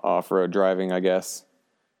Win. off-road driving, I guess.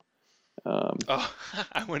 Oh,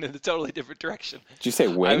 I went in a totally different direction. Did you say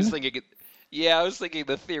win? I was thinking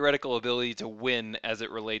the theoretical ability to win as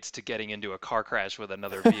it relates to getting into a car crash with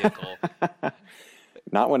another vehicle.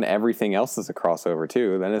 Not when everything else is a crossover,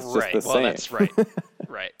 too. Then it's just Right. the Well, same. that's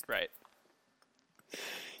right. Right.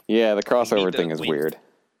 Yeah, the crossover the- thing is we- weird.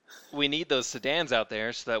 We need those sedans out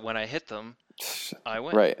there so that when I hit them, I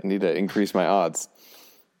win. Right. I need to increase my odds.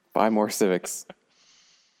 Buy more Civics.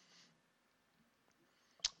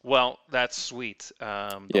 Well, that's sweet.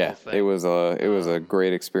 The Yeah, whole thing. it was a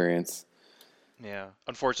great experience. Yeah.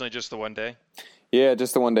 Unfortunately, just the one day. Yeah,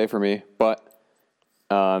 just the one day for me. But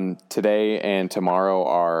today and tomorrow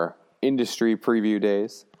are industry preview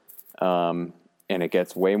days, and it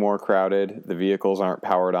gets way more crowded. The vehicles aren't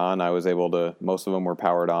powered on. Most of them were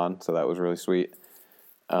powered on, so that was really sweet.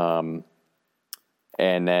 And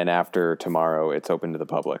then after tomorrow, it's open to the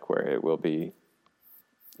public, where it will be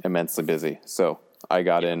immensely busy. So I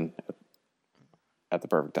got in at the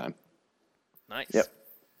perfect time. Nice. Yep.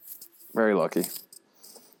 Very lucky.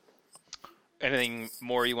 Anything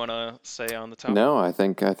more you want to say on the topic? No, I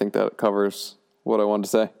think that covers what I wanted to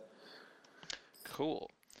say. Cool.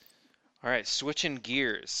 All right, switching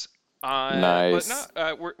gears. Nice. But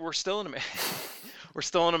not, we're still in we're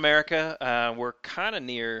still in America. We're kind of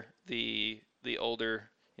near the older,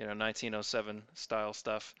 1907 style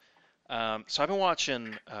stuff. So I've been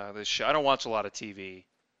watching this show. I don't watch a lot of TV,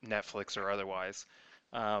 Netflix or otherwise,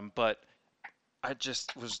 but I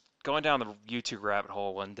just was going down the YouTube rabbit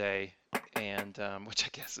hole one day, and which I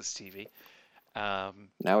guess is TV.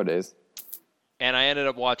 Nowadays. And I ended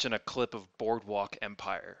up watching a clip of Boardwalk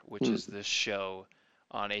Empire, which is this show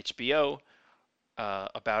on HBO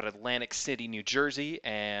about Atlantic City, New Jersey,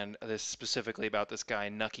 and this specifically about this guy,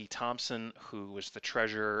 Nucky Thompson, who was the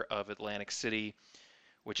treasurer of Atlantic City,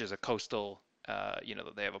 which is a coastal,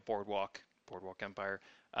 they have a Boardwalk Empire.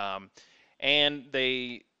 And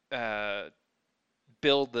they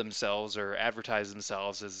build themselves or advertise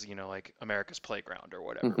themselves as, like America's playground or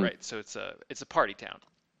whatever, right? So it's a party town.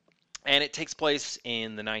 And it takes place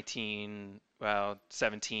in the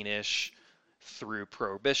 17-ish through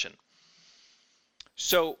Prohibition.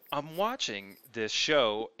 So I'm watching this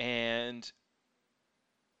show, and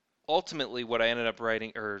ultimately what I ended up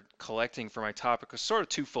writing or collecting for my topic was sort of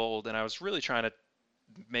twofold, and I was really trying to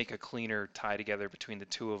make a cleaner tie together between the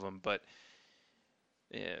two of them, but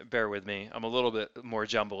bear with me. I'm a little bit more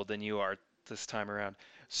jumbled than you are this time around.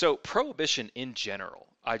 So Prohibition in general,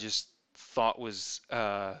 I just thought was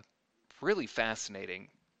really fascinating,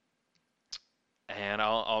 and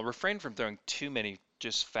I'll refrain from throwing too many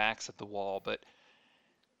just facts at the wall, but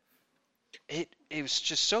it was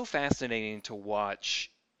just so fascinating to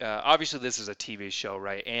watch. Obviously, this is a TV show,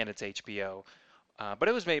 right? And it's HBO, but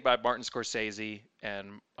it was made by Martin Scorsese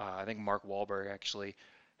and I think Mark Wahlberg actually.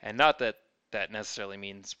 And not that that necessarily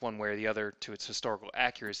means one way or the other to its historical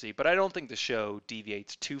accuracy, but I don't think the show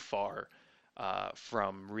deviates too far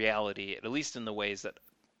from reality, at least in the ways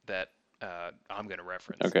that I'm going to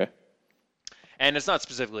reference. Okay. And it's not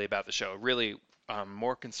specifically about the show. Really, I'm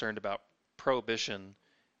more concerned about Prohibition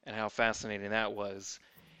and how fascinating that was.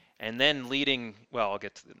 And then I'll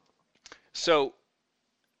get to So,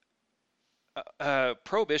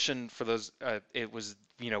 Prohibition, for those, it was,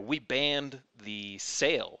 we banned the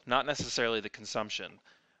sale, not necessarily the consumption,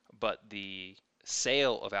 but the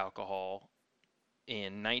sale of alcohol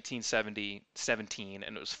in 1917,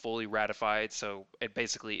 and it was fully ratified. So it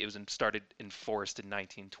was started enforced in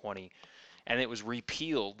 1920, and it was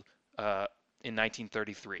repealed in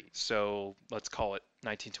 1933. So let's call it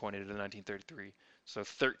 1920 to 1933. So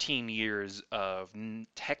 13 years of,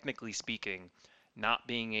 technically speaking, not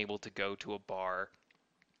being able to go to a bar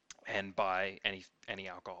and buy any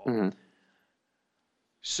alcohol. Mm-hmm.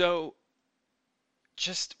 So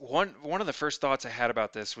just one of the first thoughts I had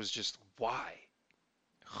about this was just, why?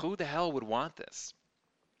 Who the hell would want this?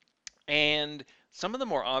 And some of the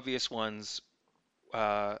more obvious ones,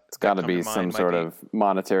 it's got to be some sort of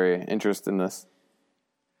monetary interest in this.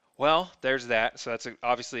 Well, there's that. So that's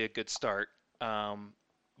obviously a good start.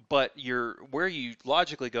 But where you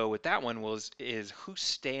logically go with that one is who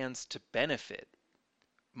stands to benefit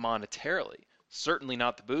monetarily? Certainly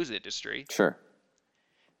not the booze industry. Sure.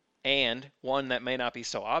 And one that may not be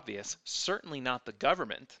so obvious, certainly not the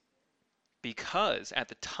government, because at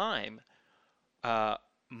the time,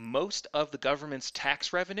 most of the government's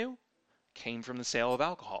tax revenue came from the sale of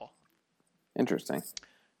alcohol. Interesting.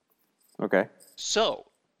 Okay. So,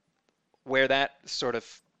 where that sort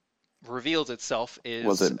of reveals itself is...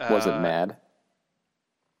 Was it MAD?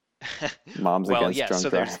 Moms Against Drunk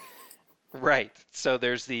Driving. Right. So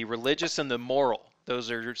there's the religious and the moral. Those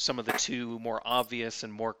are some of the two more obvious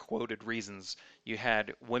and more quoted reasons. You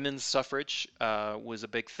had women's suffrage was a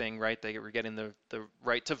big thing, right? They were getting the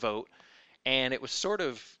right to vote. And it was sort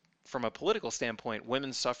of, from a political standpoint,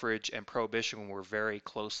 women's suffrage and prohibition were very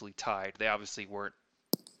closely tied. They obviously weren't,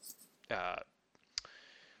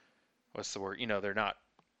 what's the word? They're not,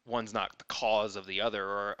 one's not the cause of the other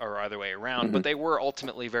or either way around, Mm-hmm. but they were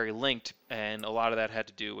ultimately very linked. And a lot of that had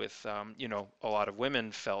to do with, a lot of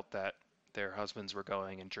women felt that their husbands were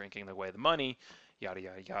going and drinking away the money, yada,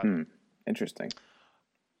 yada, yada. Interesting.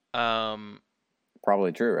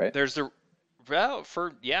 Probably true, right? There's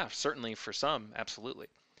certainly for some, absolutely.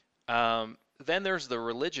 Then there's the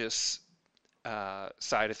religious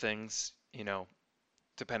side of things.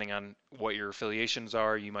 Depending on what your affiliations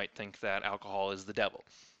are, you might think that alcohol is the devil.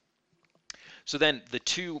 So then the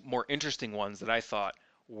two more interesting ones that I thought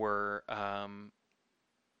were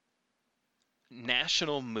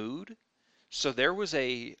national mood. So there was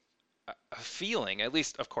a feeling, at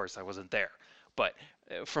least, of course, I wasn't there, but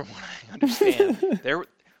from what I understand,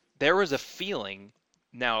 there was a feeling.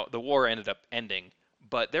 Now the war ended up ending,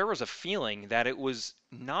 but there was a feeling that it was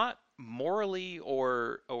not morally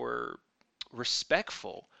or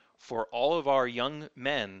respectful for all of our young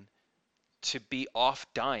men to be off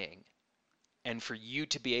dying, and for you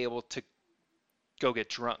to be able to go get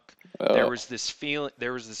drunk. There was this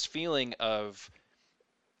feeling of,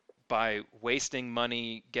 by wasting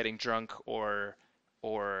money getting drunk or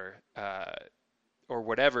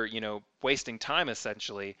whatever, wasting time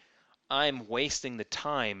essentially, I'm wasting the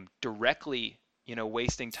time directly,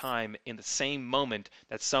 wasting time in the same moment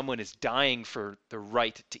that someone is dying for the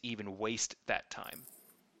right to even waste that time.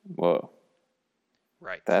 Whoa.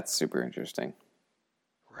 Right. That's super interesting.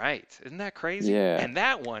 Right. Isn't that crazy? Yeah. And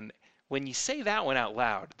that one, when you say that one out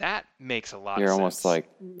loud, that makes a lot of sense. You're almost like,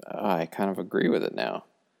 I kind of agree with it now.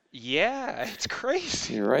 Yeah, it's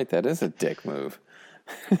crazy. You're right. That is a dick move.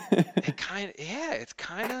 It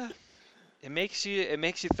makes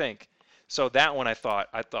you think. So that one, I thought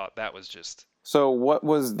that was just. So what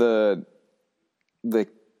was the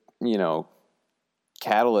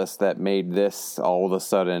catalyst that made this all of a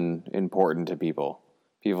sudden important to people?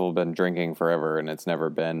 People have been drinking forever, and it's never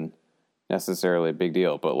been necessarily a big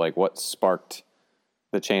deal. But what sparked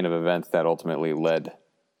the chain of events that ultimately led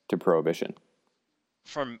to Prohibition?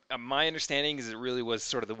 From my understanding, is it really was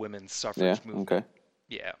sort of the women's suffrage movement. Okay.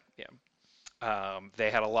 Yeah.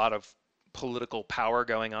 They had a lot of political power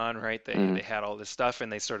going on, right? They had all this stuff,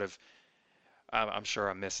 and they sort of. I'm sure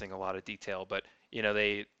I'm missing a lot of detail, but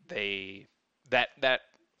that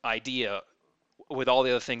idea, with all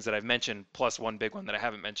the other things that I've mentioned, plus one big one that I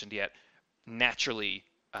haven't mentioned yet, naturally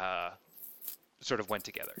sort of went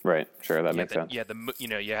together. Right. Sure, that makes sense. You had the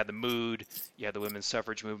mood, you had the women's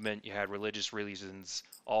suffrage movement, you had religious reasons,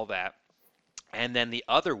 all that, and then the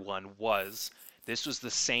other one was This was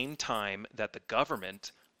the same time that the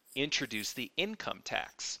government introduced the income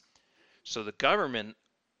tax. So the government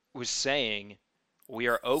was saying, we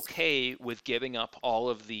are okay with giving up all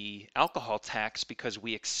of the alcohol tax because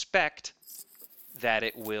we expect that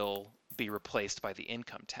it will be replaced by the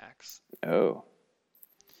income tax. Oh.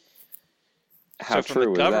 How So from true the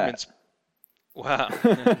was government's, well,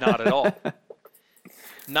 not at all.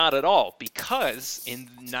 Not at all, because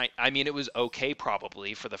it was okay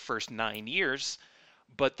probably for the first 9 years,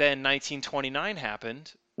 but then 1929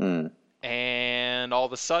 happened, that? and all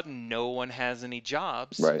of a sudden no one has any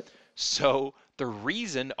jobs. Right. So the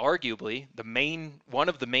reason, arguably, one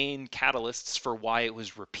of the main catalysts for why it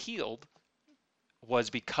was repealed was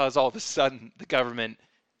because all of a sudden the government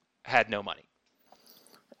had no money.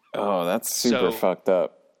 Oh, that's super fucked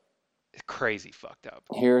up. Crazy fucked up.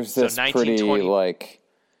 Here's this pretty, like,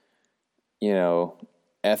 you know,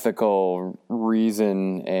 ethical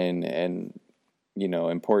reason and you know,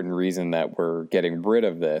 important reason that we're getting rid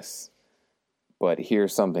of this, but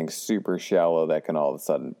here's something super shallow that can all of a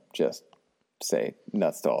sudden just say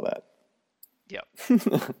nuts to all that. Yep.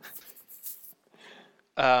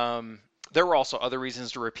 There were also other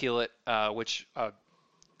reasons to repeal it, which I'll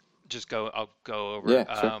go over.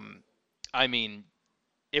 Yeah, sure. I mean,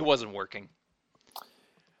 it wasn't working.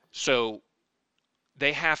 So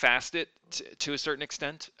they half-assed it to a certain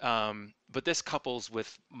extent. But this couples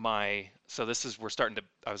with I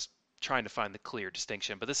was trying to find the clear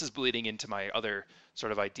distinction, but this is bleeding into my other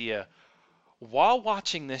sort of idea. While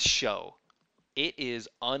watching this show, it is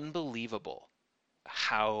unbelievable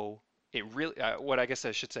how it really, what I guess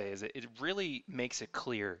I should say is it really makes it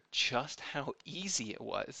clear just how easy it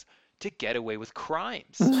was to get away with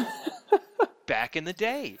crimes back in the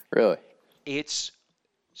day. Really? It's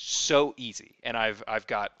so easy, and I've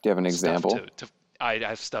got. Do you have an example? I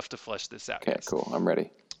have stuff to flesh this out. Okay, yes. cool. I'm ready.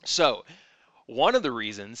 So, one of the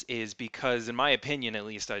reasons is because, in my opinion, at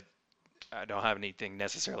least, I don't have anything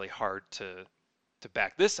necessarily hard to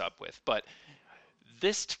back this up with, but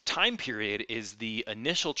this time period is the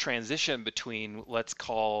initial transition between, let's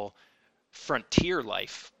call, frontier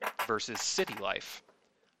life versus city life.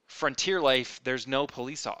 Frontier life, there's no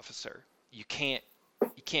police officer. You can't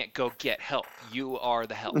go get help. You are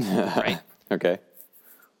the help, right? Okay.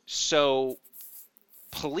 So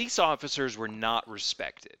police officers were not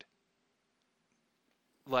respected.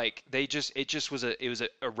 Like it just was a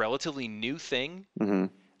relatively new thing. Mm-hmm.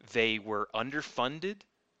 They were underfunded,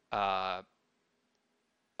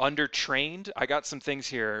 undertrained. I got some things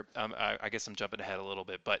here. I guess I'm jumping ahead a little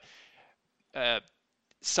bit, but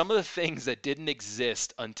some of the things that didn't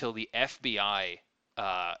exist until the FBI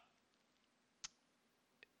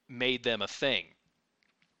made them a thing.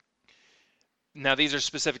 Now, these are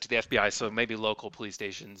specific to the FBI, so maybe local police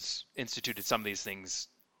stations instituted some of these things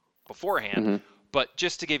beforehand. Mm-hmm. But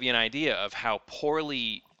just to give you an idea of how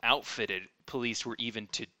poorly outfitted police were even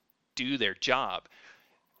to do their job,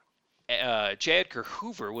 J. Edgar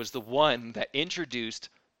Hoover was the one that introduced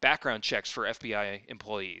background checks for FBI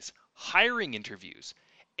employees, hiring interviews,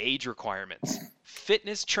 age requirements,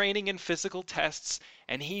 fitness training and physical tests,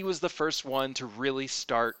 and he was the first one to really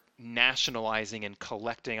start nationalizing and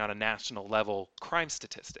collecting on a national level crime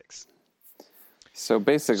statistics. So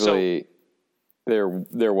basically, there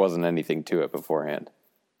wasn't anything to it beforehand.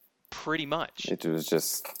 Pretty much. It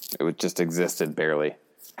just existed barely.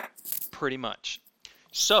 Pretty much.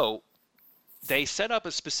 So they set up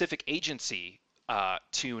a specific agency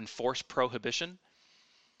to enforce prohibition.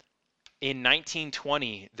 In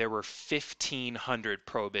 1920, there were 1,500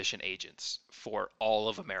 prohibition agents for all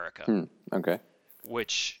of America. Okay.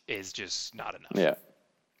 Which is just not enough. Yeah.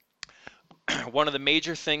 One of the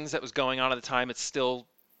major things that was going on at the time, it still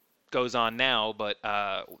goes on now, but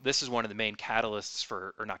this is one of the main catalysts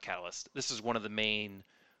this is one of the main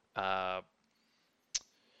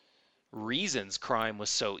reasons crime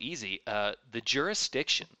was so easy. The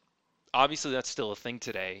jurisdiction. Obviously, that's still a thing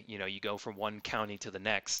today. You know, you go from one county to the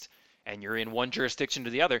next, and you're in one jurisdiction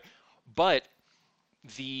to the other, but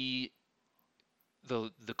the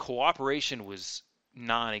cooperation was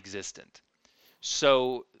non-existent.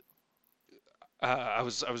 So I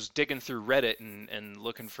was digging through Reddit and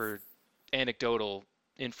looking for anecdotal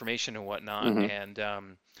information and whatnot, Mm-hmm.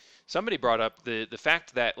 and somebody brought up the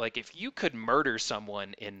fact that, like, if you could murder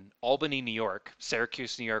someone in Albany, New York,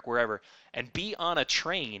 Syracuse, New York, wherever, and be on a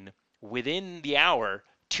train within the hour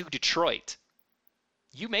to Detroit,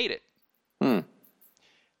 you made it.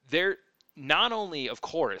 There, not only, of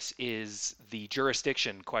course, is the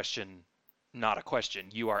jurisdiction question not a question.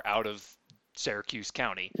 You are out of Syracuse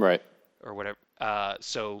County. Right. Or whatever.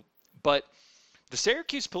 But the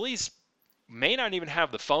Syracuse police may not even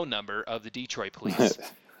have the phone number of the Detroit police.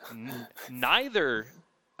 Neither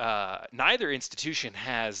institution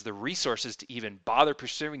has the resources to even bother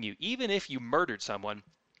pursuing you, even if you murdered someone.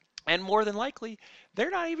 And more than likely,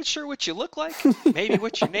 they're not even sure what you look like, maybe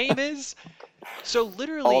what your name is. So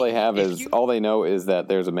literally, all they know is that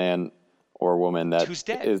there's a man or woman that is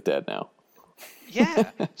dead now.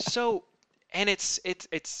 Yeah. So, and it's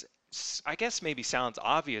I guess maybe sounds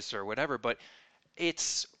obvious or whatever, but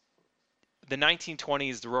it's the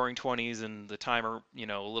 1920s, the Roaring 20s, and the time, a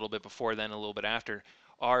little bit before then, a little bit after,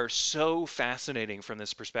 are so fascinating from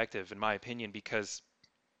this perspective, in my opinion, because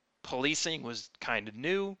policing was kind of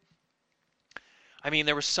new. I mean,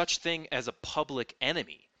 there was such thing as a public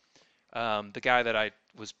enemy. The guy that I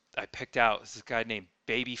picked out is this guy named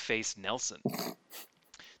Babyface Nelson.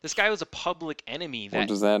 This guy was a public enemy. What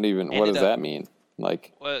does that mean?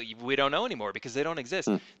 Like, well, we don't know anymore because they don't exist.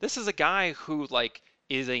 This is a guy who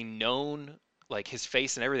is a known, his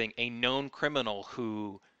face and everything, a known criminal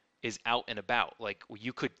who is out and about. Like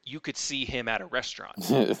you could see him at a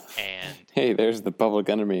restaurant. And hey, there's the public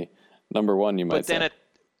enemy number one. You might say.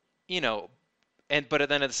 But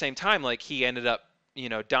then at the same time, he ended up,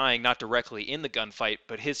 dying not directly in the gunfight,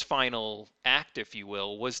 but his final act, if you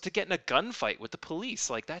will, was to get in a gunfight with the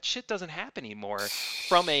police. That shit doesn't happen anymore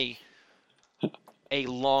from a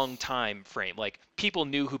long time frame. People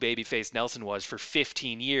knew who Babyface Nelson was for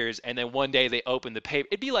 15 years, and then one day they opened the paper.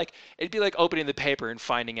 It'd be like opening the paper and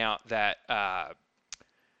finding out that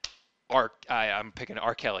I'm picking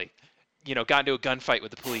R. Kelly, got into a gunfight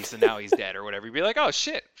with the police and now he's dead or whatever. You'd be like, oh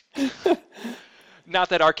shit. Not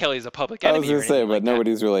that R. Kelly is a public enemy. I was going to say, but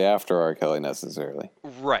nobody's really after R. Kelly necessarily.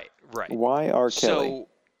 Right. Why R. Kelly? So,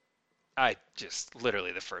 I just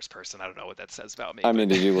literally the first person. I don't know what that says about me. I mean,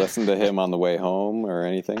 did you listen to him on the way home or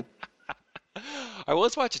anything? I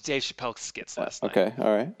was watching Dave Chappelle skits last night. Okay,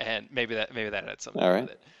 all right. And maybe that had something all to right.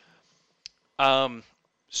 do with it.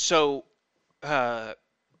 So,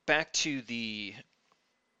 back to the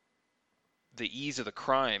ease of the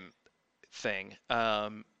crime thing.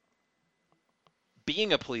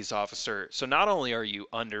 Being a police officer, so not only are you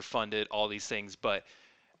underfunded, all these things, but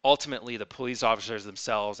ultimately the police officers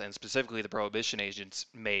themselves, and specifically the prohibition agents,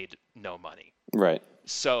 made no money. Right.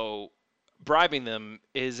 So bribing them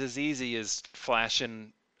is as easy as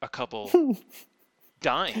flashing a couple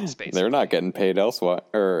dimes, basically. They're not getting paid elsewhere,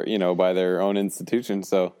 or by their own institution,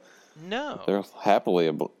 so no, they'll happily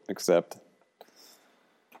accept.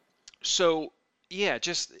 So yeah,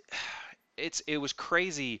 it was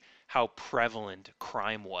crazy how prevalent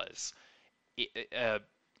crime was.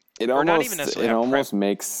 It almost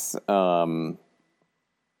makes the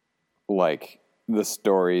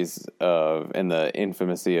stories of and the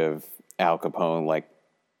infamousy of Al Capone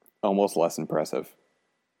almost less impressive.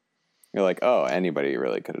 You're like, oh, anybody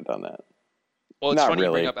really could have done that. Well, it's funny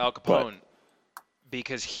you bring up Al Capone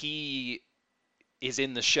because he is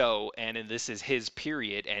in the show and this is his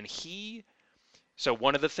period, and so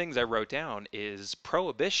one of the things I wrote down is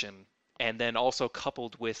prohibition, and then also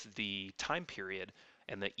coupled with the time period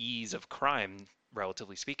and the ease of crime,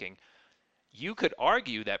 relatively speaking, you could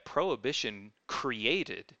argue that prohibition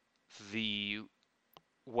created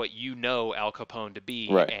what Al Capone to be,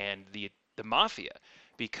 right, and the mafia,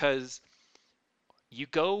 because you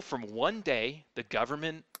go from one day the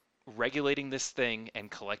government regulating this thing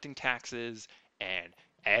and collecting taxes, and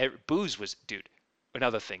booze was, dude,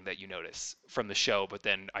 another thing that you notice from the show, but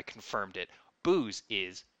then I confirmed it. Booze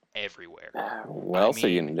is everywhere. What else are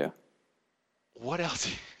you going to do? What else?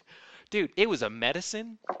 Dude, it was a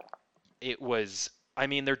medicine. It was,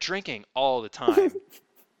 they're drinking all the time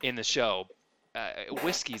in the show.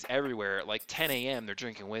 Whiskey's everywhere. 10 a.m. they're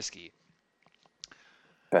drinking whiskey.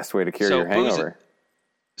 Best way to cure your hangover.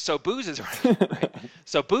 So booze is right.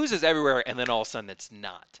 So booze is everywhere, and then all of a sudden it's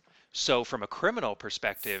not. So from a criminal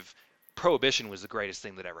perspective, prohibition was the greatest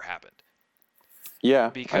thing that ever happened. Yeah,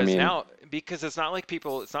 because it's not like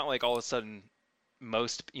it's not like all of a sudden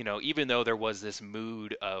most, even though there was this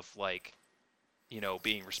mood of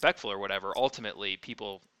being respectful or whatever, ultimately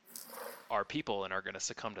people are people and are going to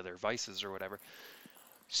succumb to their vices or whatever.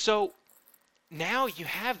 So now you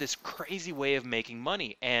have this crazy way of making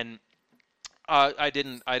money, and I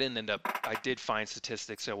did find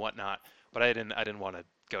statistics and whatnot, but I didn't want to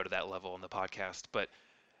go to that level in the podcast. But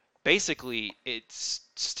basically, it's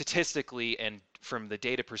statistically and from the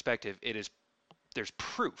data perspective, there's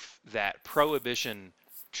proof that prohibition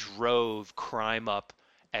drove crime up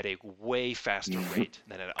at a way faster rate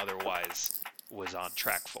than it otherwise was on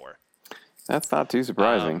track for. That's not too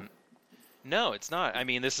surprising. No, it's not.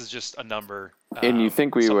 This is just a number. And you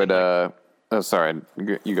think we would... oh, sorry.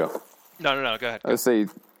 You go. No, go ahead. I would say,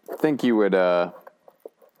 think you would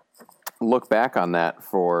look back on that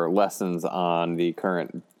for lessons on the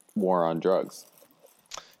current war on drugs?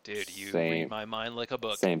 Dude, you read my mind like a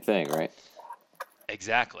book. Same thing, right?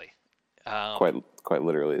 Exactly. Quite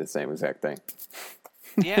literally the same exact thing.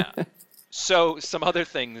 Yeah. So some other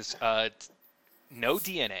things. No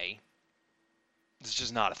DNA. It's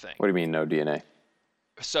just not a thing. What do you mean, no DNA?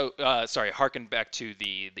 So, harken back to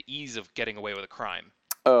the ease of getting away with a crime.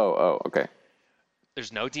 Oh, okay.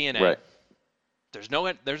 There's no DNA. Right. There's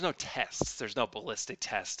no tests. There's no ballistic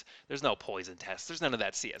test. There's no poison test. There's none of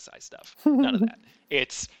that CSI stuff. None of that.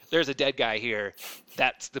 There's a dead guy here.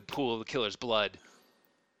 That's the pool of the killer's blood.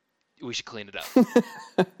 We should clean it up.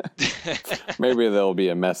 Maybe there'll be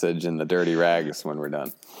a message in the dirty rags when we're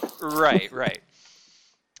done. Right.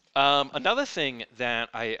 Another thing that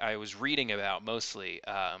I was reading about mostly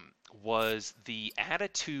was the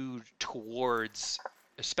attitude towards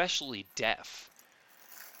especially death.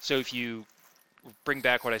 So if you bring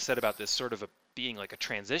back what I said about this sort of being like a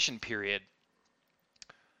transition period,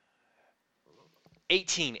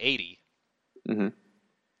 1880,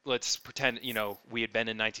 let's pretend, we had been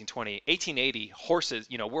in 1920. 1880, horses,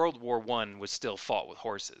 World War I was still fought with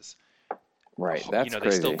horses. Right, that's they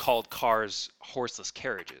crazy. still called cars horseless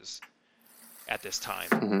carriages at this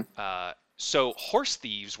time. So horse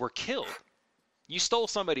thieves were killed. You stole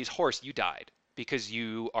somebody's horse, you died because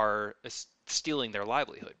you are stealing their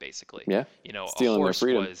livelihood, basically. Yeah. Stealing a horse their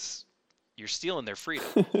freedom. You're stealing their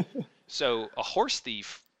freedom. So a horse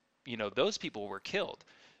thief, those people were killed.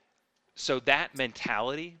 So that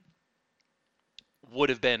mentality would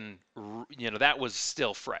have been, that was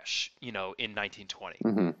still fresh, in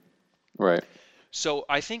 1920. Right. So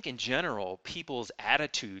I think in general, people's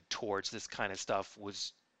attitude towards this kind of stuff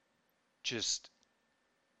was just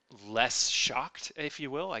less shocked, if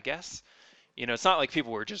you will, I guess. It's not like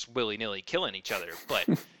people were just willy-nilly killing each other, but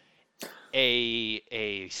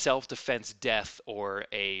a self-defense death or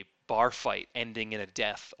a bar fight ending in a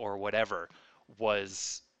death or whatever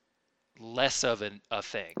was less of a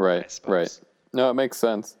thing. Right, I suppose. right. No, it makes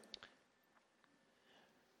sense.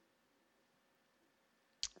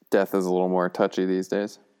 Death is a little more touchy these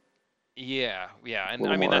days. Yeah, and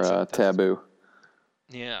I mean that's taboo.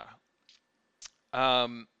 Yeah.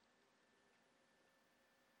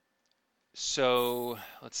 So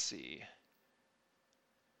let's see.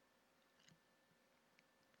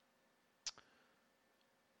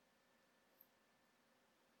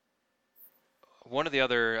 One of the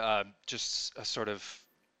other, just a sort of,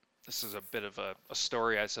 this is a bit of a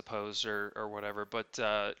story, I suppose, or whatever, but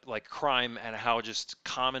like crime and how just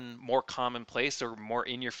more commonplace or more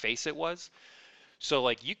in your face it was. So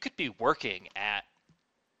like you could be working at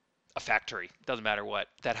a factory, doesn't matter what,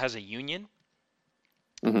 that has a union.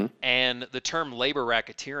 And the term labor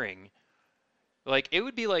racketeering, like it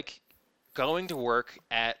would be like going to work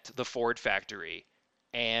at the Ford factory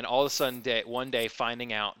and all of a sudden one day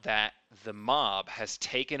finding out that the mob has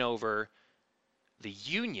taken over the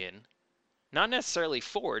union, not necessarily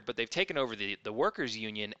Ford, but they've taken over the workers'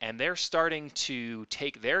 union, and they're starting to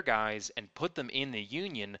take their guys and put them in the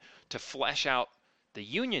union to flesh out the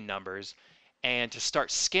union numbers and to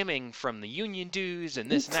start skimming from the union dues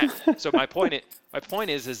and this and that. So my point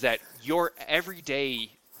is that your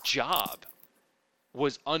everyday job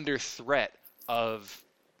was under threat of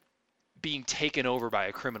being taken over by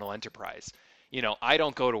a criminal enterprise. I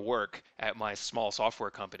don't go to work at my small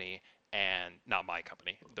software company, and not my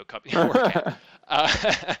company, the company I work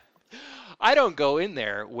at. I don't go in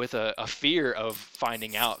there with a fear of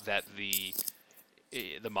finding out that the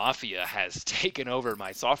mafia has taken over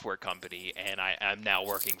my software company and I'm now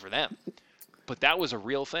working for them. But that was a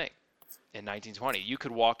real thing in 1920. You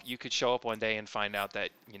could show up one day and find out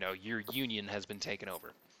that, your union has been taken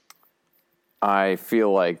over. I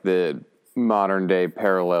feel like the modern day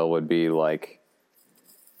parallel would be like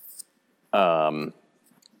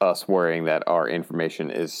us worrying that our information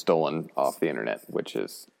is stolen off the internet, which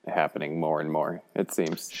is happening more and more, it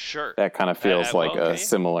seems. Sure. That kind of feels like a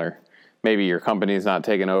similar... Maybe your company's not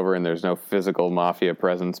taken over and there's no physical mafia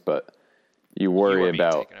presence, but you worry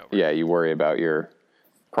about your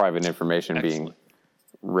private information being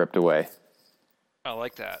ripped away. I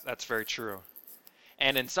like that. That's very true.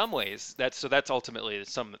 And in some ways, that's ultimately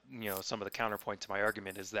some of the counterpoint to my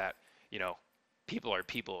argument is that, people are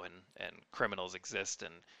people and criminals exist,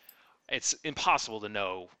 and it's impossible to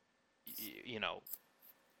know,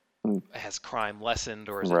 has crime lessened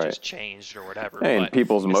or has it just changed or whatever. And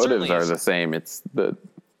people's motives are the same. It's the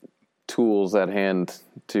tools at hand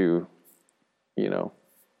to,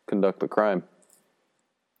 conduct the crime.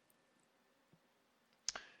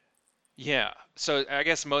 Yeah. So I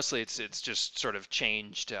guess mostly it's just sort of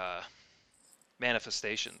changed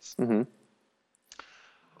manifestations. Hmm.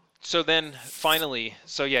 So then finally,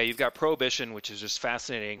 so yeah, you've got prohibition, which is just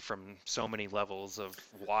fascinating from so many levels of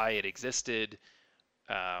why it existed,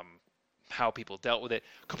 um, how people dealt with it.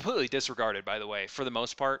 Completely disregarded, by the way, for the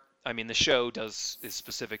most part. I mean, the show is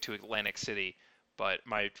specific to Atlantic City, but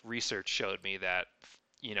my research showed me that,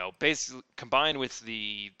 basically combined with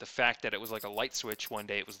the fact that it was like a light switch, one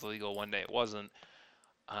day it was legal, one day it wasn't,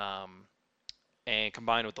 um, and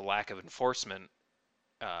combined with the lack of enforcement,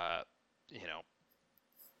 uh, you know,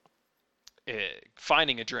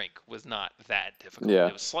 finding a drink was not that difficult. Yeah.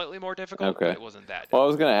 It was slightly more difficult, Okay. but it wasn't that Well, I difficult.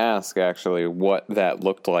 was going to ask actually what that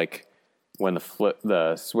looked like when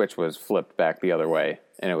the switch was flipped back the other way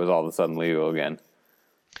and it was all of a sudden legal again.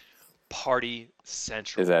 Party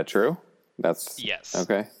Central. Is that true? That's Yes.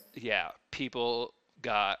 okay. Yeah, people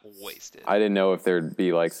got wasted. I didn't know if there'd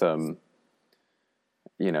be like some,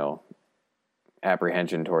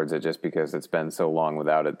 apprehension towards it just because it's been so long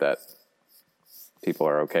without it that people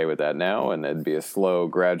are okay with that now and it'd be a slow,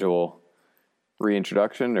 gradual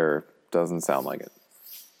reintroduction, or doesn't sound like it.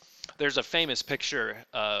 There's a famous picture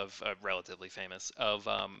of, relatively famous, of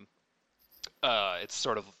it's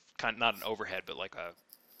sort of kind of not an overhead, but like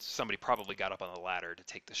somebody probably got up on the ladder to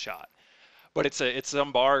take the shot. But it's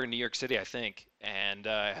some bar in New York City, I think, and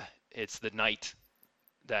it's the night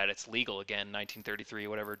that it's legal again, 1933,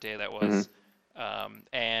 whatever day that was,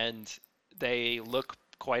 and they look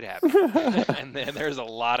quite happy, and then there's a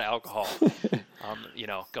lot of alcohol,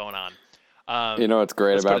 going on. What's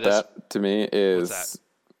great let's put about it this- that to me is What's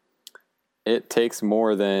it takes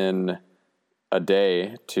more than a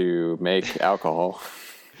day to make alcohol.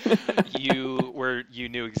 You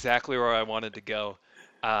knew exactly where I wanted to go.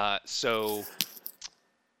 So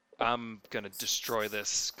I'm gonna destroy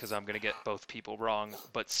this because I'm gonna get both people wrong.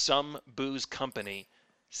 But some booze company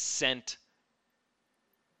sent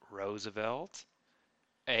Roosevelt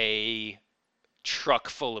a truck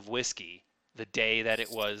full of whiskey the day that it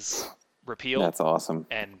was repealed. That's awesome.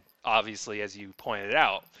 And obviously, as you pointed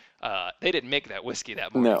out, they didn't make that whiskey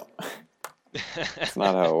that morning. No, that's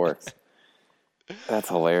not how it works. That's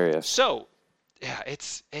hilarious. So, yeah,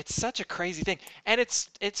 it's such a crazy thing, and it's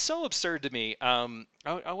so absurd to me.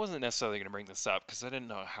 I wasn't necessarily going to bring this up because I didn't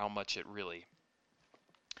know how much it really.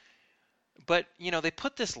 But they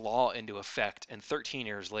put this law into effect, and 13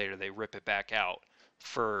 years later they rip it back out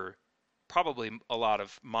for probably a lot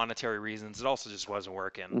of monetary reasons. It also just wasn't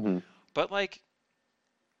working. Mm-hmm. But like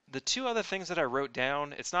the two other things that I wrote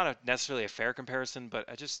down, it's not necessarily a fair comparison, but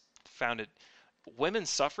I just found it. Women's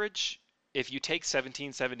suffrage, if you take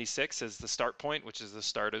 1776 as the start point, which is the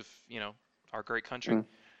start of, our great country,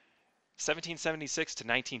 1776 to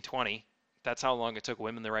 1920, that's how long it took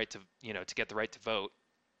women the right to, to get the right to vote.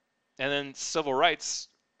 And then civil rights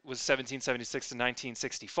was 1776 to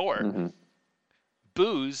 1964. Mm-hmm.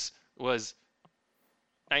 Booze was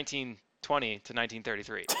 1920 to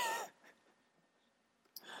 1933.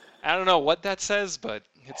 I don't know what that says, but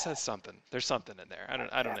it says something. There's something in there. I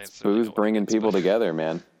don't know. Booze bringing people together,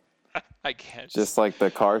 man. I can't. Just like the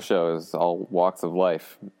car shows, all walks of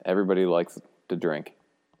life. Everybody likes to drink.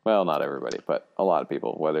 Well, not everybody, but a lot of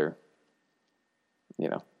people, whether,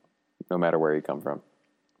 no matter where you come from.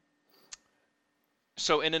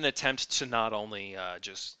 So in an attempt to not only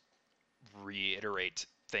just reiterate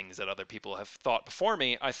things that other people have thought before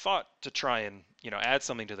me, I thought to try and, add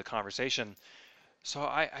something to the conversation. So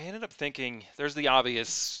I ended up thinking there's the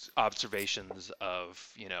obvious observations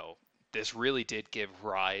of, this really did give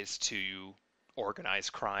rise to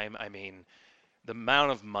organized crime. I mean, the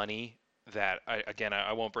amount of money that,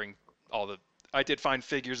 I won't bring all the, I did find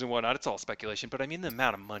figures and whatnot, it's all speculation, but I mean, the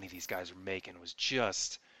amount of money these guys were making was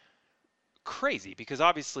just crazy because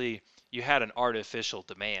obviously you had an artificial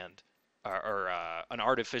demand or an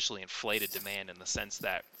artificially inflated demand in the sense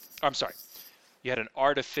that, I'm sorry, you had an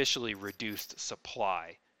artificially reduced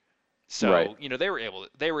supply. So, right.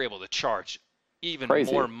 They were able to charge even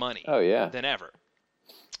Crazy. more money than ever.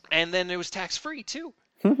 And then it was tax free too.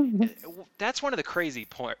 That's one of the crazy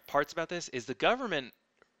parts about this is the government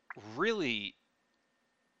really,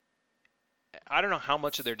 I don't know how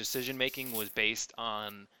much of their decision making was based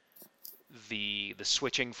on the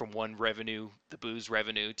switching from one revenue, the booze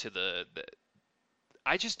revenue, to the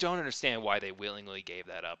I just don't understand why they willingly gave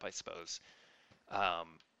that up, I suppose.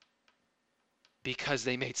 Because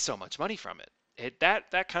they made so much money from it.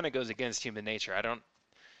 That kind of goes against human nature.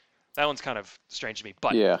 That one's kind of strange to me.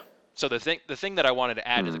 But yeah. So the thing that I wanted to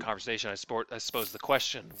add to the conversation, I suppose the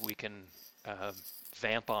question we can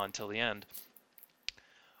vamp on till the end.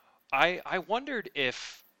 I wondered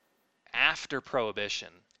if after Prohibition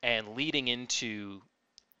and leading into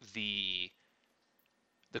the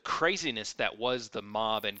craziness that was the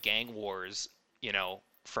mob and gang wars,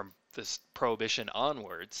 from this prohibition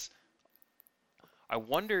onwards, I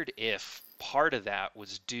wondered if part of that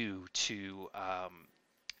was due to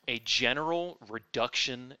a general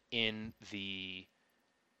reduction in the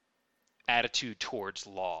attitude towards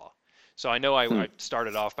law. So I know I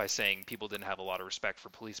started off by saying people didn't have a lot of respect for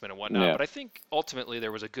policemen and whatnot, Yeah. but I think ultimately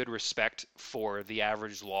there was a good respect for the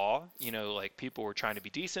average law. Like people were trying to be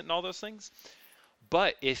decent and all those things.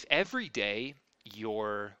 But if every day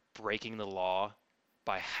you're breaking the law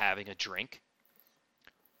by having a drink,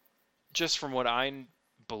 just from what I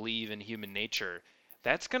believe in human nature,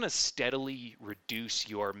 that's going to steadily reduce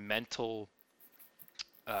your mental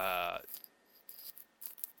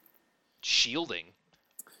shielding,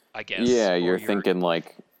 I guess. Yeah, you're thinking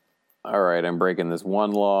like, all right, I'm breaking this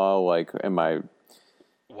one law. Like, am I?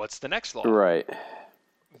 What's the next law? Right.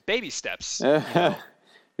 Baby steps.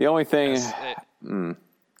 The only thing,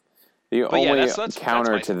 that's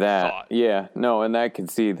counter my to that, thought. yeah, no, and I can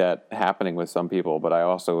see that happening with some people, but I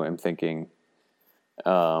also am thinking,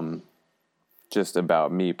 just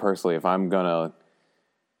about me personally, if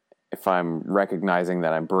I'm recognizing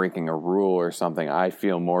that I'm breaking a rule or something, I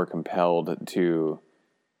feel more compelled to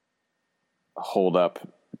hold up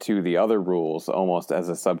to the other rules almost as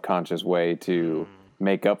a subconscious way to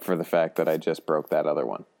make up for the fact that I just broke that other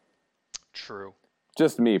one. True.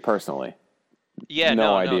 Just me personally. Yeah,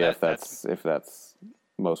 no idea if that's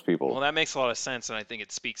most people. Well, that makes a lot of sense, and I think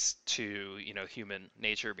it speaks to human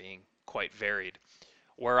nature being quite varied.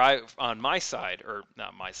 Where on my side, or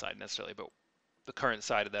not my side necessarily, but the current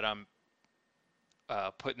side that I'm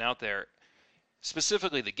putting out there,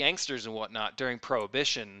 specifically the gangsters and whatnot during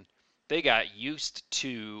Prohibition, they got used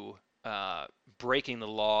to breaking the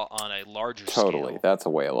law on a larger scale. Totally, that's a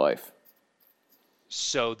way of life.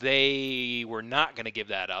 So they were not going to give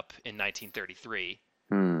that up in 1933.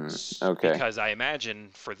 Okay. Because I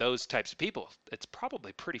imagine for those types of people, it's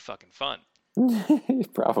probably pretty fucking fun.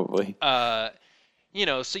 Probably.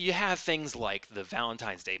 So you have things like the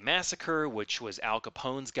Valentine's Day Massacre, which was Al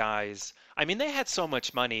Capone's guys. I mean, they had so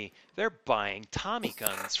much money, they're buying Tommy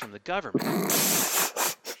guns from the government.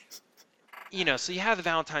 So you have the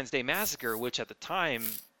Valentine's Day Massacre, which at the time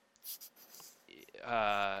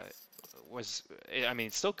was, I mean,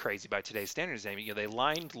 it's still crazy by today's standards. I mean, they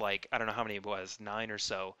lined like, I don't know how many it was, 9 or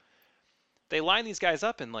so. They lined these guys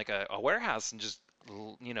up in like a warehouse and just,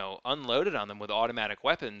 unloaded on them with automatic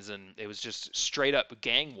weapons, and it was just straight up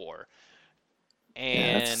gang war.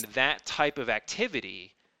 And that type of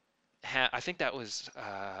activity, I think that was,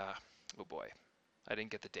 oh boy, I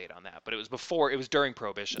didn't get the date on that, but it was during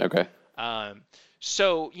Prohibition. Okay.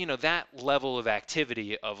 So, that level of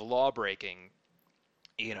activity of law breaking,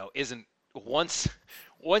 isn't, once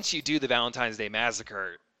you do the Valentine's Day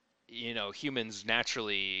Massacre, humans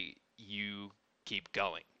naturally, you keep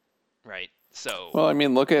going, right? So, well, I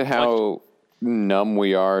mean, look at how numb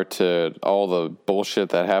we are to all the bullshit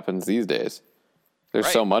that happens these days. There's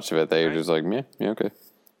so much of it that you're just like, yeah, okay.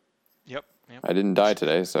 Yep. I didn't die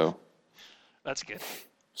today, so that's good.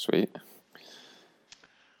 Sweet.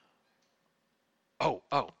 Oh,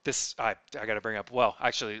 this I got to bring up. Well,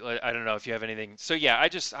 actually, I don't know if you have anything. So yeah,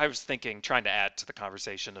 I was thinking, trying to add to the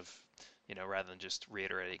conversation of, rather than just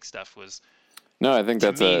reiterating stuff, was. No, I think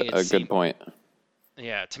that's a good point.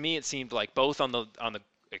 Yeah, to me it seemed like both on the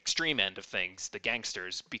extreme end of things, the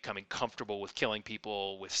gangsters becoming comfortable with killing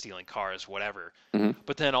people, with stealing cars, whatever. Mm-hmm.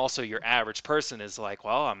 But then also your average person is like,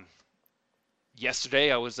 well, yesterday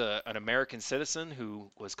I was an American citizen who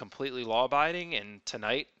was completely law-abiding, and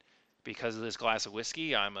tonight, because of this glass of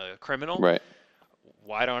whiskey, I'm a criminal. Right.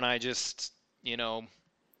 Why don't I just, I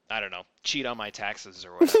don't know, cheat on my taxes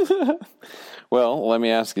or whatever? Well, let me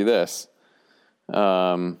ask you this.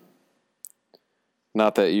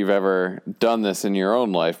 Not that you've ever done this in your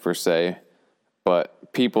own life per se,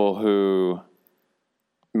 but people who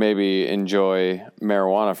maybe enjoy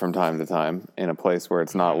marijuana from time to time in a place where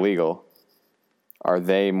it's not legal, are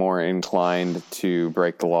they more inclined to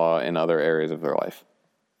break the law in other areas of their life?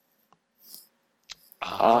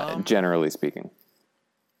 Generally speaking.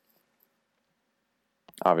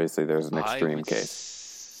 Obviously, there's an extreme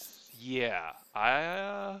case. Yeah.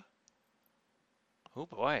 Oh,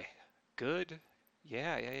 boy. Good.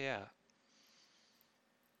 Yeah.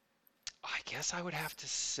 I guess I would have to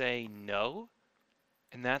say no.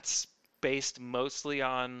 And that's based mostly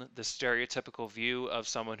on the stereotypical view of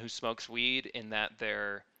someone who smokes weed, in that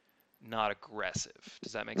they're not aggressive.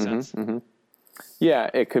 Does that make sense? Mm-hmm. Yeah,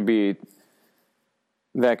 that could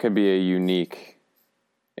be a unique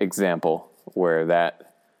example where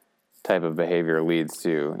that type of behavior leads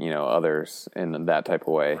to, others in that type of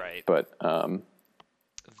way. Right. But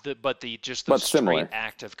the but straight similar.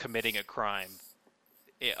 act of committing a crime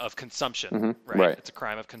of consumption, Mm-hmm. right? Right. It's a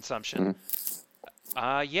crime of consumption.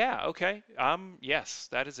 Yeah, okay. Yes,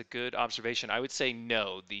 that is a good observation. I would say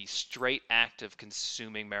no. The straight act of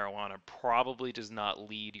consuming marijuana probably does not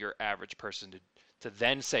lead your average person to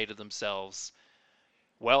then say to themselves,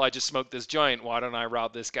 well, I just smoked this joint. Why don't I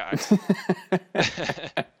rob this guy?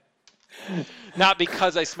 Not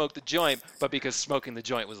because I smoked the joint, but because smoking the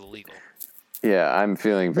joint was illegal. Yeah, I'm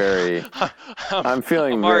feeling very I'm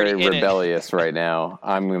very already in it. rebellious right now.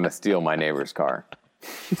 I'm going to steal my neighbor's car.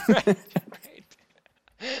 Right.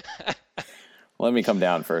 Let me come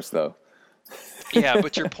down first, though. Yeah,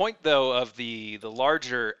 but your point though of the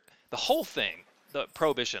whole thing, the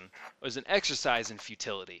prohibition, was an exercise in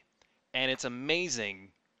futility, and it's amazing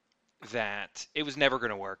that it was never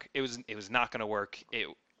going to work. It was not going to work.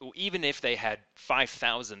 Even if they had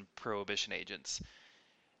 5,000 prohibition agents,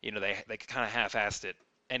 they kind of half-assed it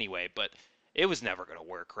anyway, but it was never going to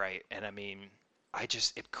work, right? And I mean,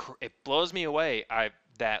 it blows me away.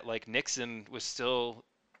 That like Nixon was still.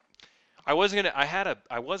 I was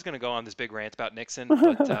gonna go on this big rant about Nixon,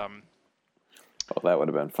 but Well, that would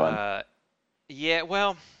have been fun. yeah,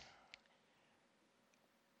 well,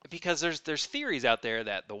 because there's theories out there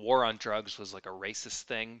that the war on drugs was like a racist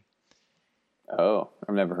thing. Oh,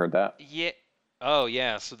 I've never heard that. Yeah. Oh,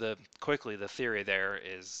 yeah. So the theory there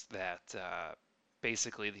is that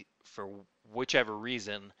basically for whichever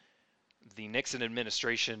reason, the Nixon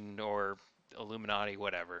administration or Illuminati,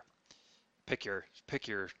 whatever, pick your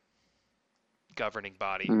governing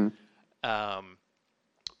body,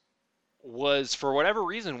 was for whatever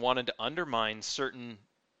reason wanted to undermine certain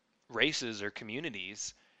races or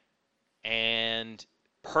communities and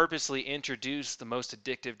purposely introduce the most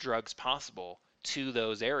addictive drugs possible to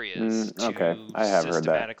those areas. Okay, I have heard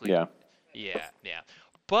that. Yeah. Yeah.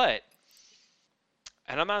 But,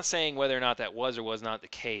 and I'm not saying whether or not that was or was not the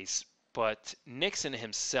case, but Nixon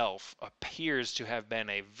himself appears to have been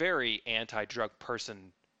a very anti-drug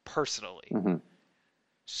person personally. Mm-hmm.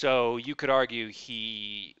 So you could argue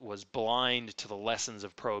he was blind to the lessons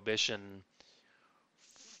of prohibition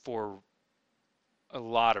for a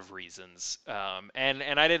lot of reasons, and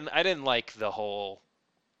I didn't like the whole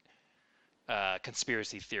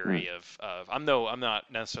conspiracy theory of I'm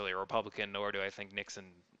not necessarily a Republican, nor do I think Nixon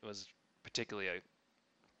was particularly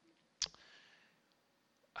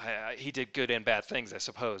he did good and bad things, I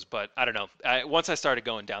suppose, but I don't know. Once I started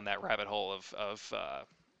going down that rabbit hole of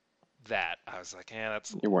that, I was like, yeah,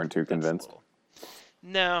 you weren't too convinced.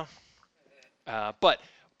 No, but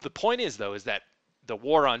the point is though is that the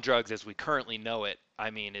war on drugs as we currently know it,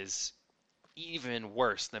 I mean, is even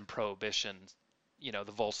worse than prohibition.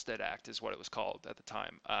 The Volstead Act is what it was called at the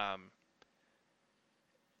time.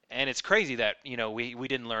 And it's crazy that, we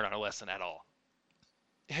didn't learn our lesson at all.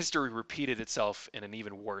 History repeated itself in an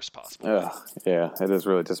even worse possible way. Yeah, it is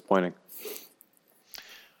really disappointing.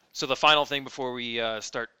 So the final thing before we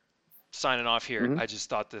start signing off here, I just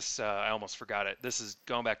thought this, I almost forgot it. This is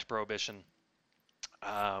going back to prohibition.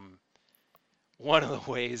 One of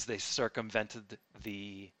the ways they circumvented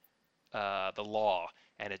the law,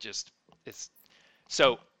 and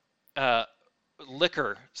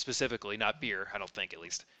liquor specifically, not beer, I don't think at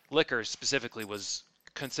least. Liquor specifically was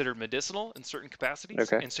considered medicinal in certain capacities.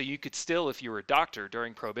 Okay. And so you could still, if you were a doctor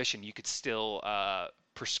during Prohibition, you could still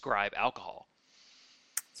prescribe alcohol.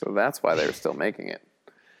 So that's why they were still making it.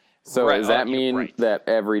 So Right. does that mean that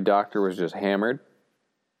every doctor was just hammered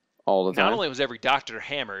all the time? Not only was every doctor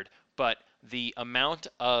hammered, but the amount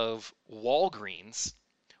of Walgreens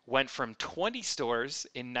went from 20 stores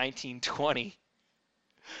in 1920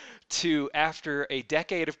 to, after a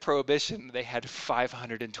decade of Prohibition, they had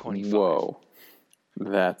 525. Whoa.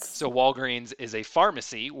 So Walgreens is a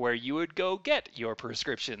pharmacy where you would go get your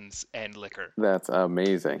prescriptions and liquor. That's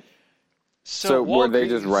amazing. So were they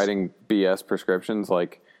just writing BS prescriptions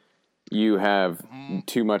like, you have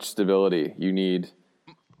too much stability, you need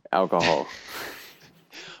alcohol?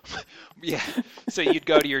 Yeah. So you'd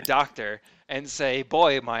go to your doctor and say,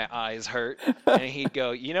 boy, my eyes hurt. And he'd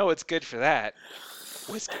go, you know what's good for that?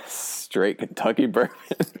 Whiskey. Straight Kentucky bourbon.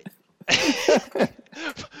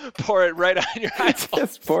 Pour it right on your eyeball.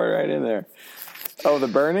 Just pour it right in there. Oh, the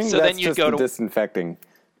burning? So That's then you'd just go the to disinfecting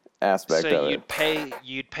aspect of you'd it.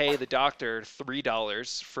 you'd pay the doctor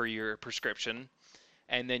 $3 for your prescription,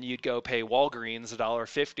 and then you'd go pay Walgreens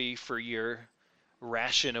 $1.50 for your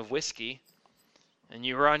ration of whiskey, and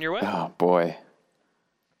you were on your way. Oh boy.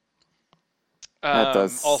 That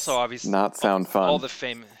does also obviously not sound fun. All the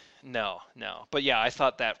famous No, no. But yeah, I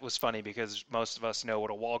thought that was funny because most of us know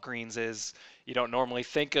what a Walgreens is. You don't normally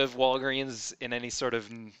think of Walgreens in any sort of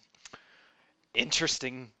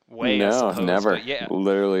interesting way, I No, suppose. never. But yeah,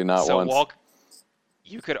 Literally not so once.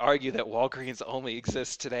 you could argue that Walgreens only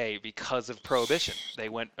exists today because of Prohibition. They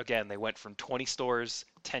went from 20 stores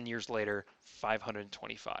 10 years later,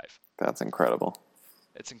 525. That's incredible.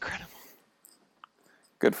 It's incredible.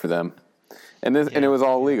 Good for them. And it Yeah, was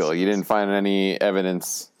all yes, legal. it You is. didn't find any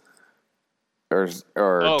evidence or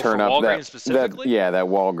Oh, turn for up Walgreens specifically? that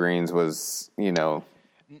Walgreens was,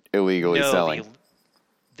 illegally No, selling.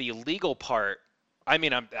 the illegal part. I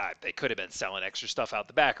mean, they could have been selling extra stuff out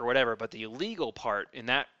the back or whatever, but the illegal part in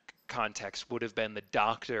that context would have been the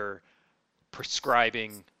doctor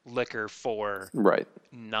prescribing liquor for Right.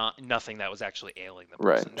 nothing that was actually ailing the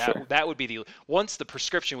Right, person. sure. That would be once the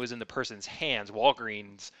prescription was in the person's hands.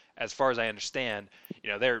 Walgreens, as far as I understand,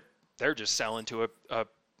 they're just selling to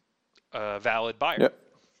a valid buyer. Yep.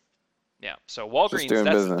 Yeah. So Just Walgreens, doing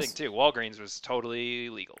that's business. the thing too. Walgreens was totally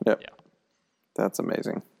legal. Yep. Yeah. That's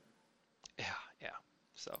amazing. Yeah. Yeah.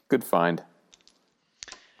 So Good find.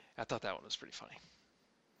 I thought that one was pretty funny.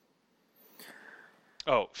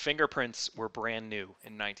 Oh, fingerprints were brand new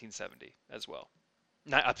in 1970 as well.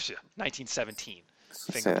 1917.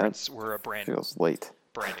 Say that Fingerprints were a brand new feels late.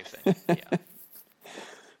 thing. Yeah.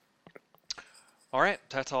 All right,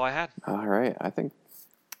 that's all I had. All right. I think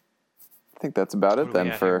that's about What it do we then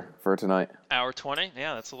got for tonight. Hour 20.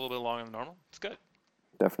 Yeah, that's a little bit longer than normal. It's good.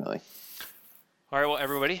 Definitely. All right, well,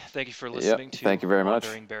 everybody, thank you for listening to thank you very much.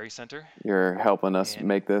 Wandering Berry Center. You're helping us And-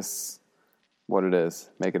 make this what it is.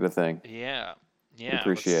 Make it a thing. Yeah. Yeah.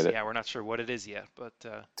 appreciate it. Yeah, we're not sure what it is yet, but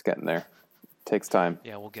It's getting there. Takes time.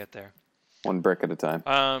 yeah, we'll get there. One brick at a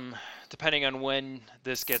time. Depending on when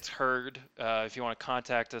this gets heard, if you want to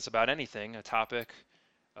contact us about anything, a topic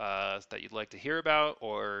that you'd like to hear about,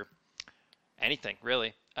 or anything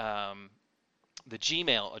really, the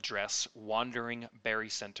Gmail address, Wandering Berry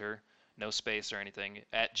Center, no space or anything,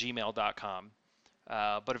 at gmail.com.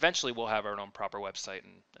 But eventually we'll have our own proper website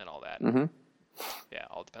and all that. Mm-hmm. Yeah,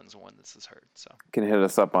 all depends on when this is heard. So You can hit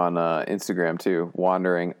us up on Instagram too.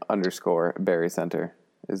 Wandering_Berry Center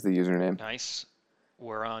is the username. nice.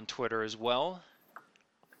 We're on Twitter as well.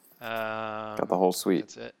 Got the whole suite.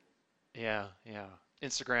 That's it. Yeah, yeah.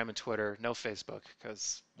 Instagram and Twitter, no Facebook,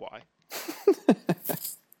 because why?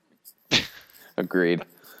 Agreed.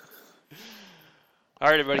 All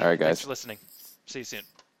right, everybody. All right, Thanks guys. for listening. See you soon.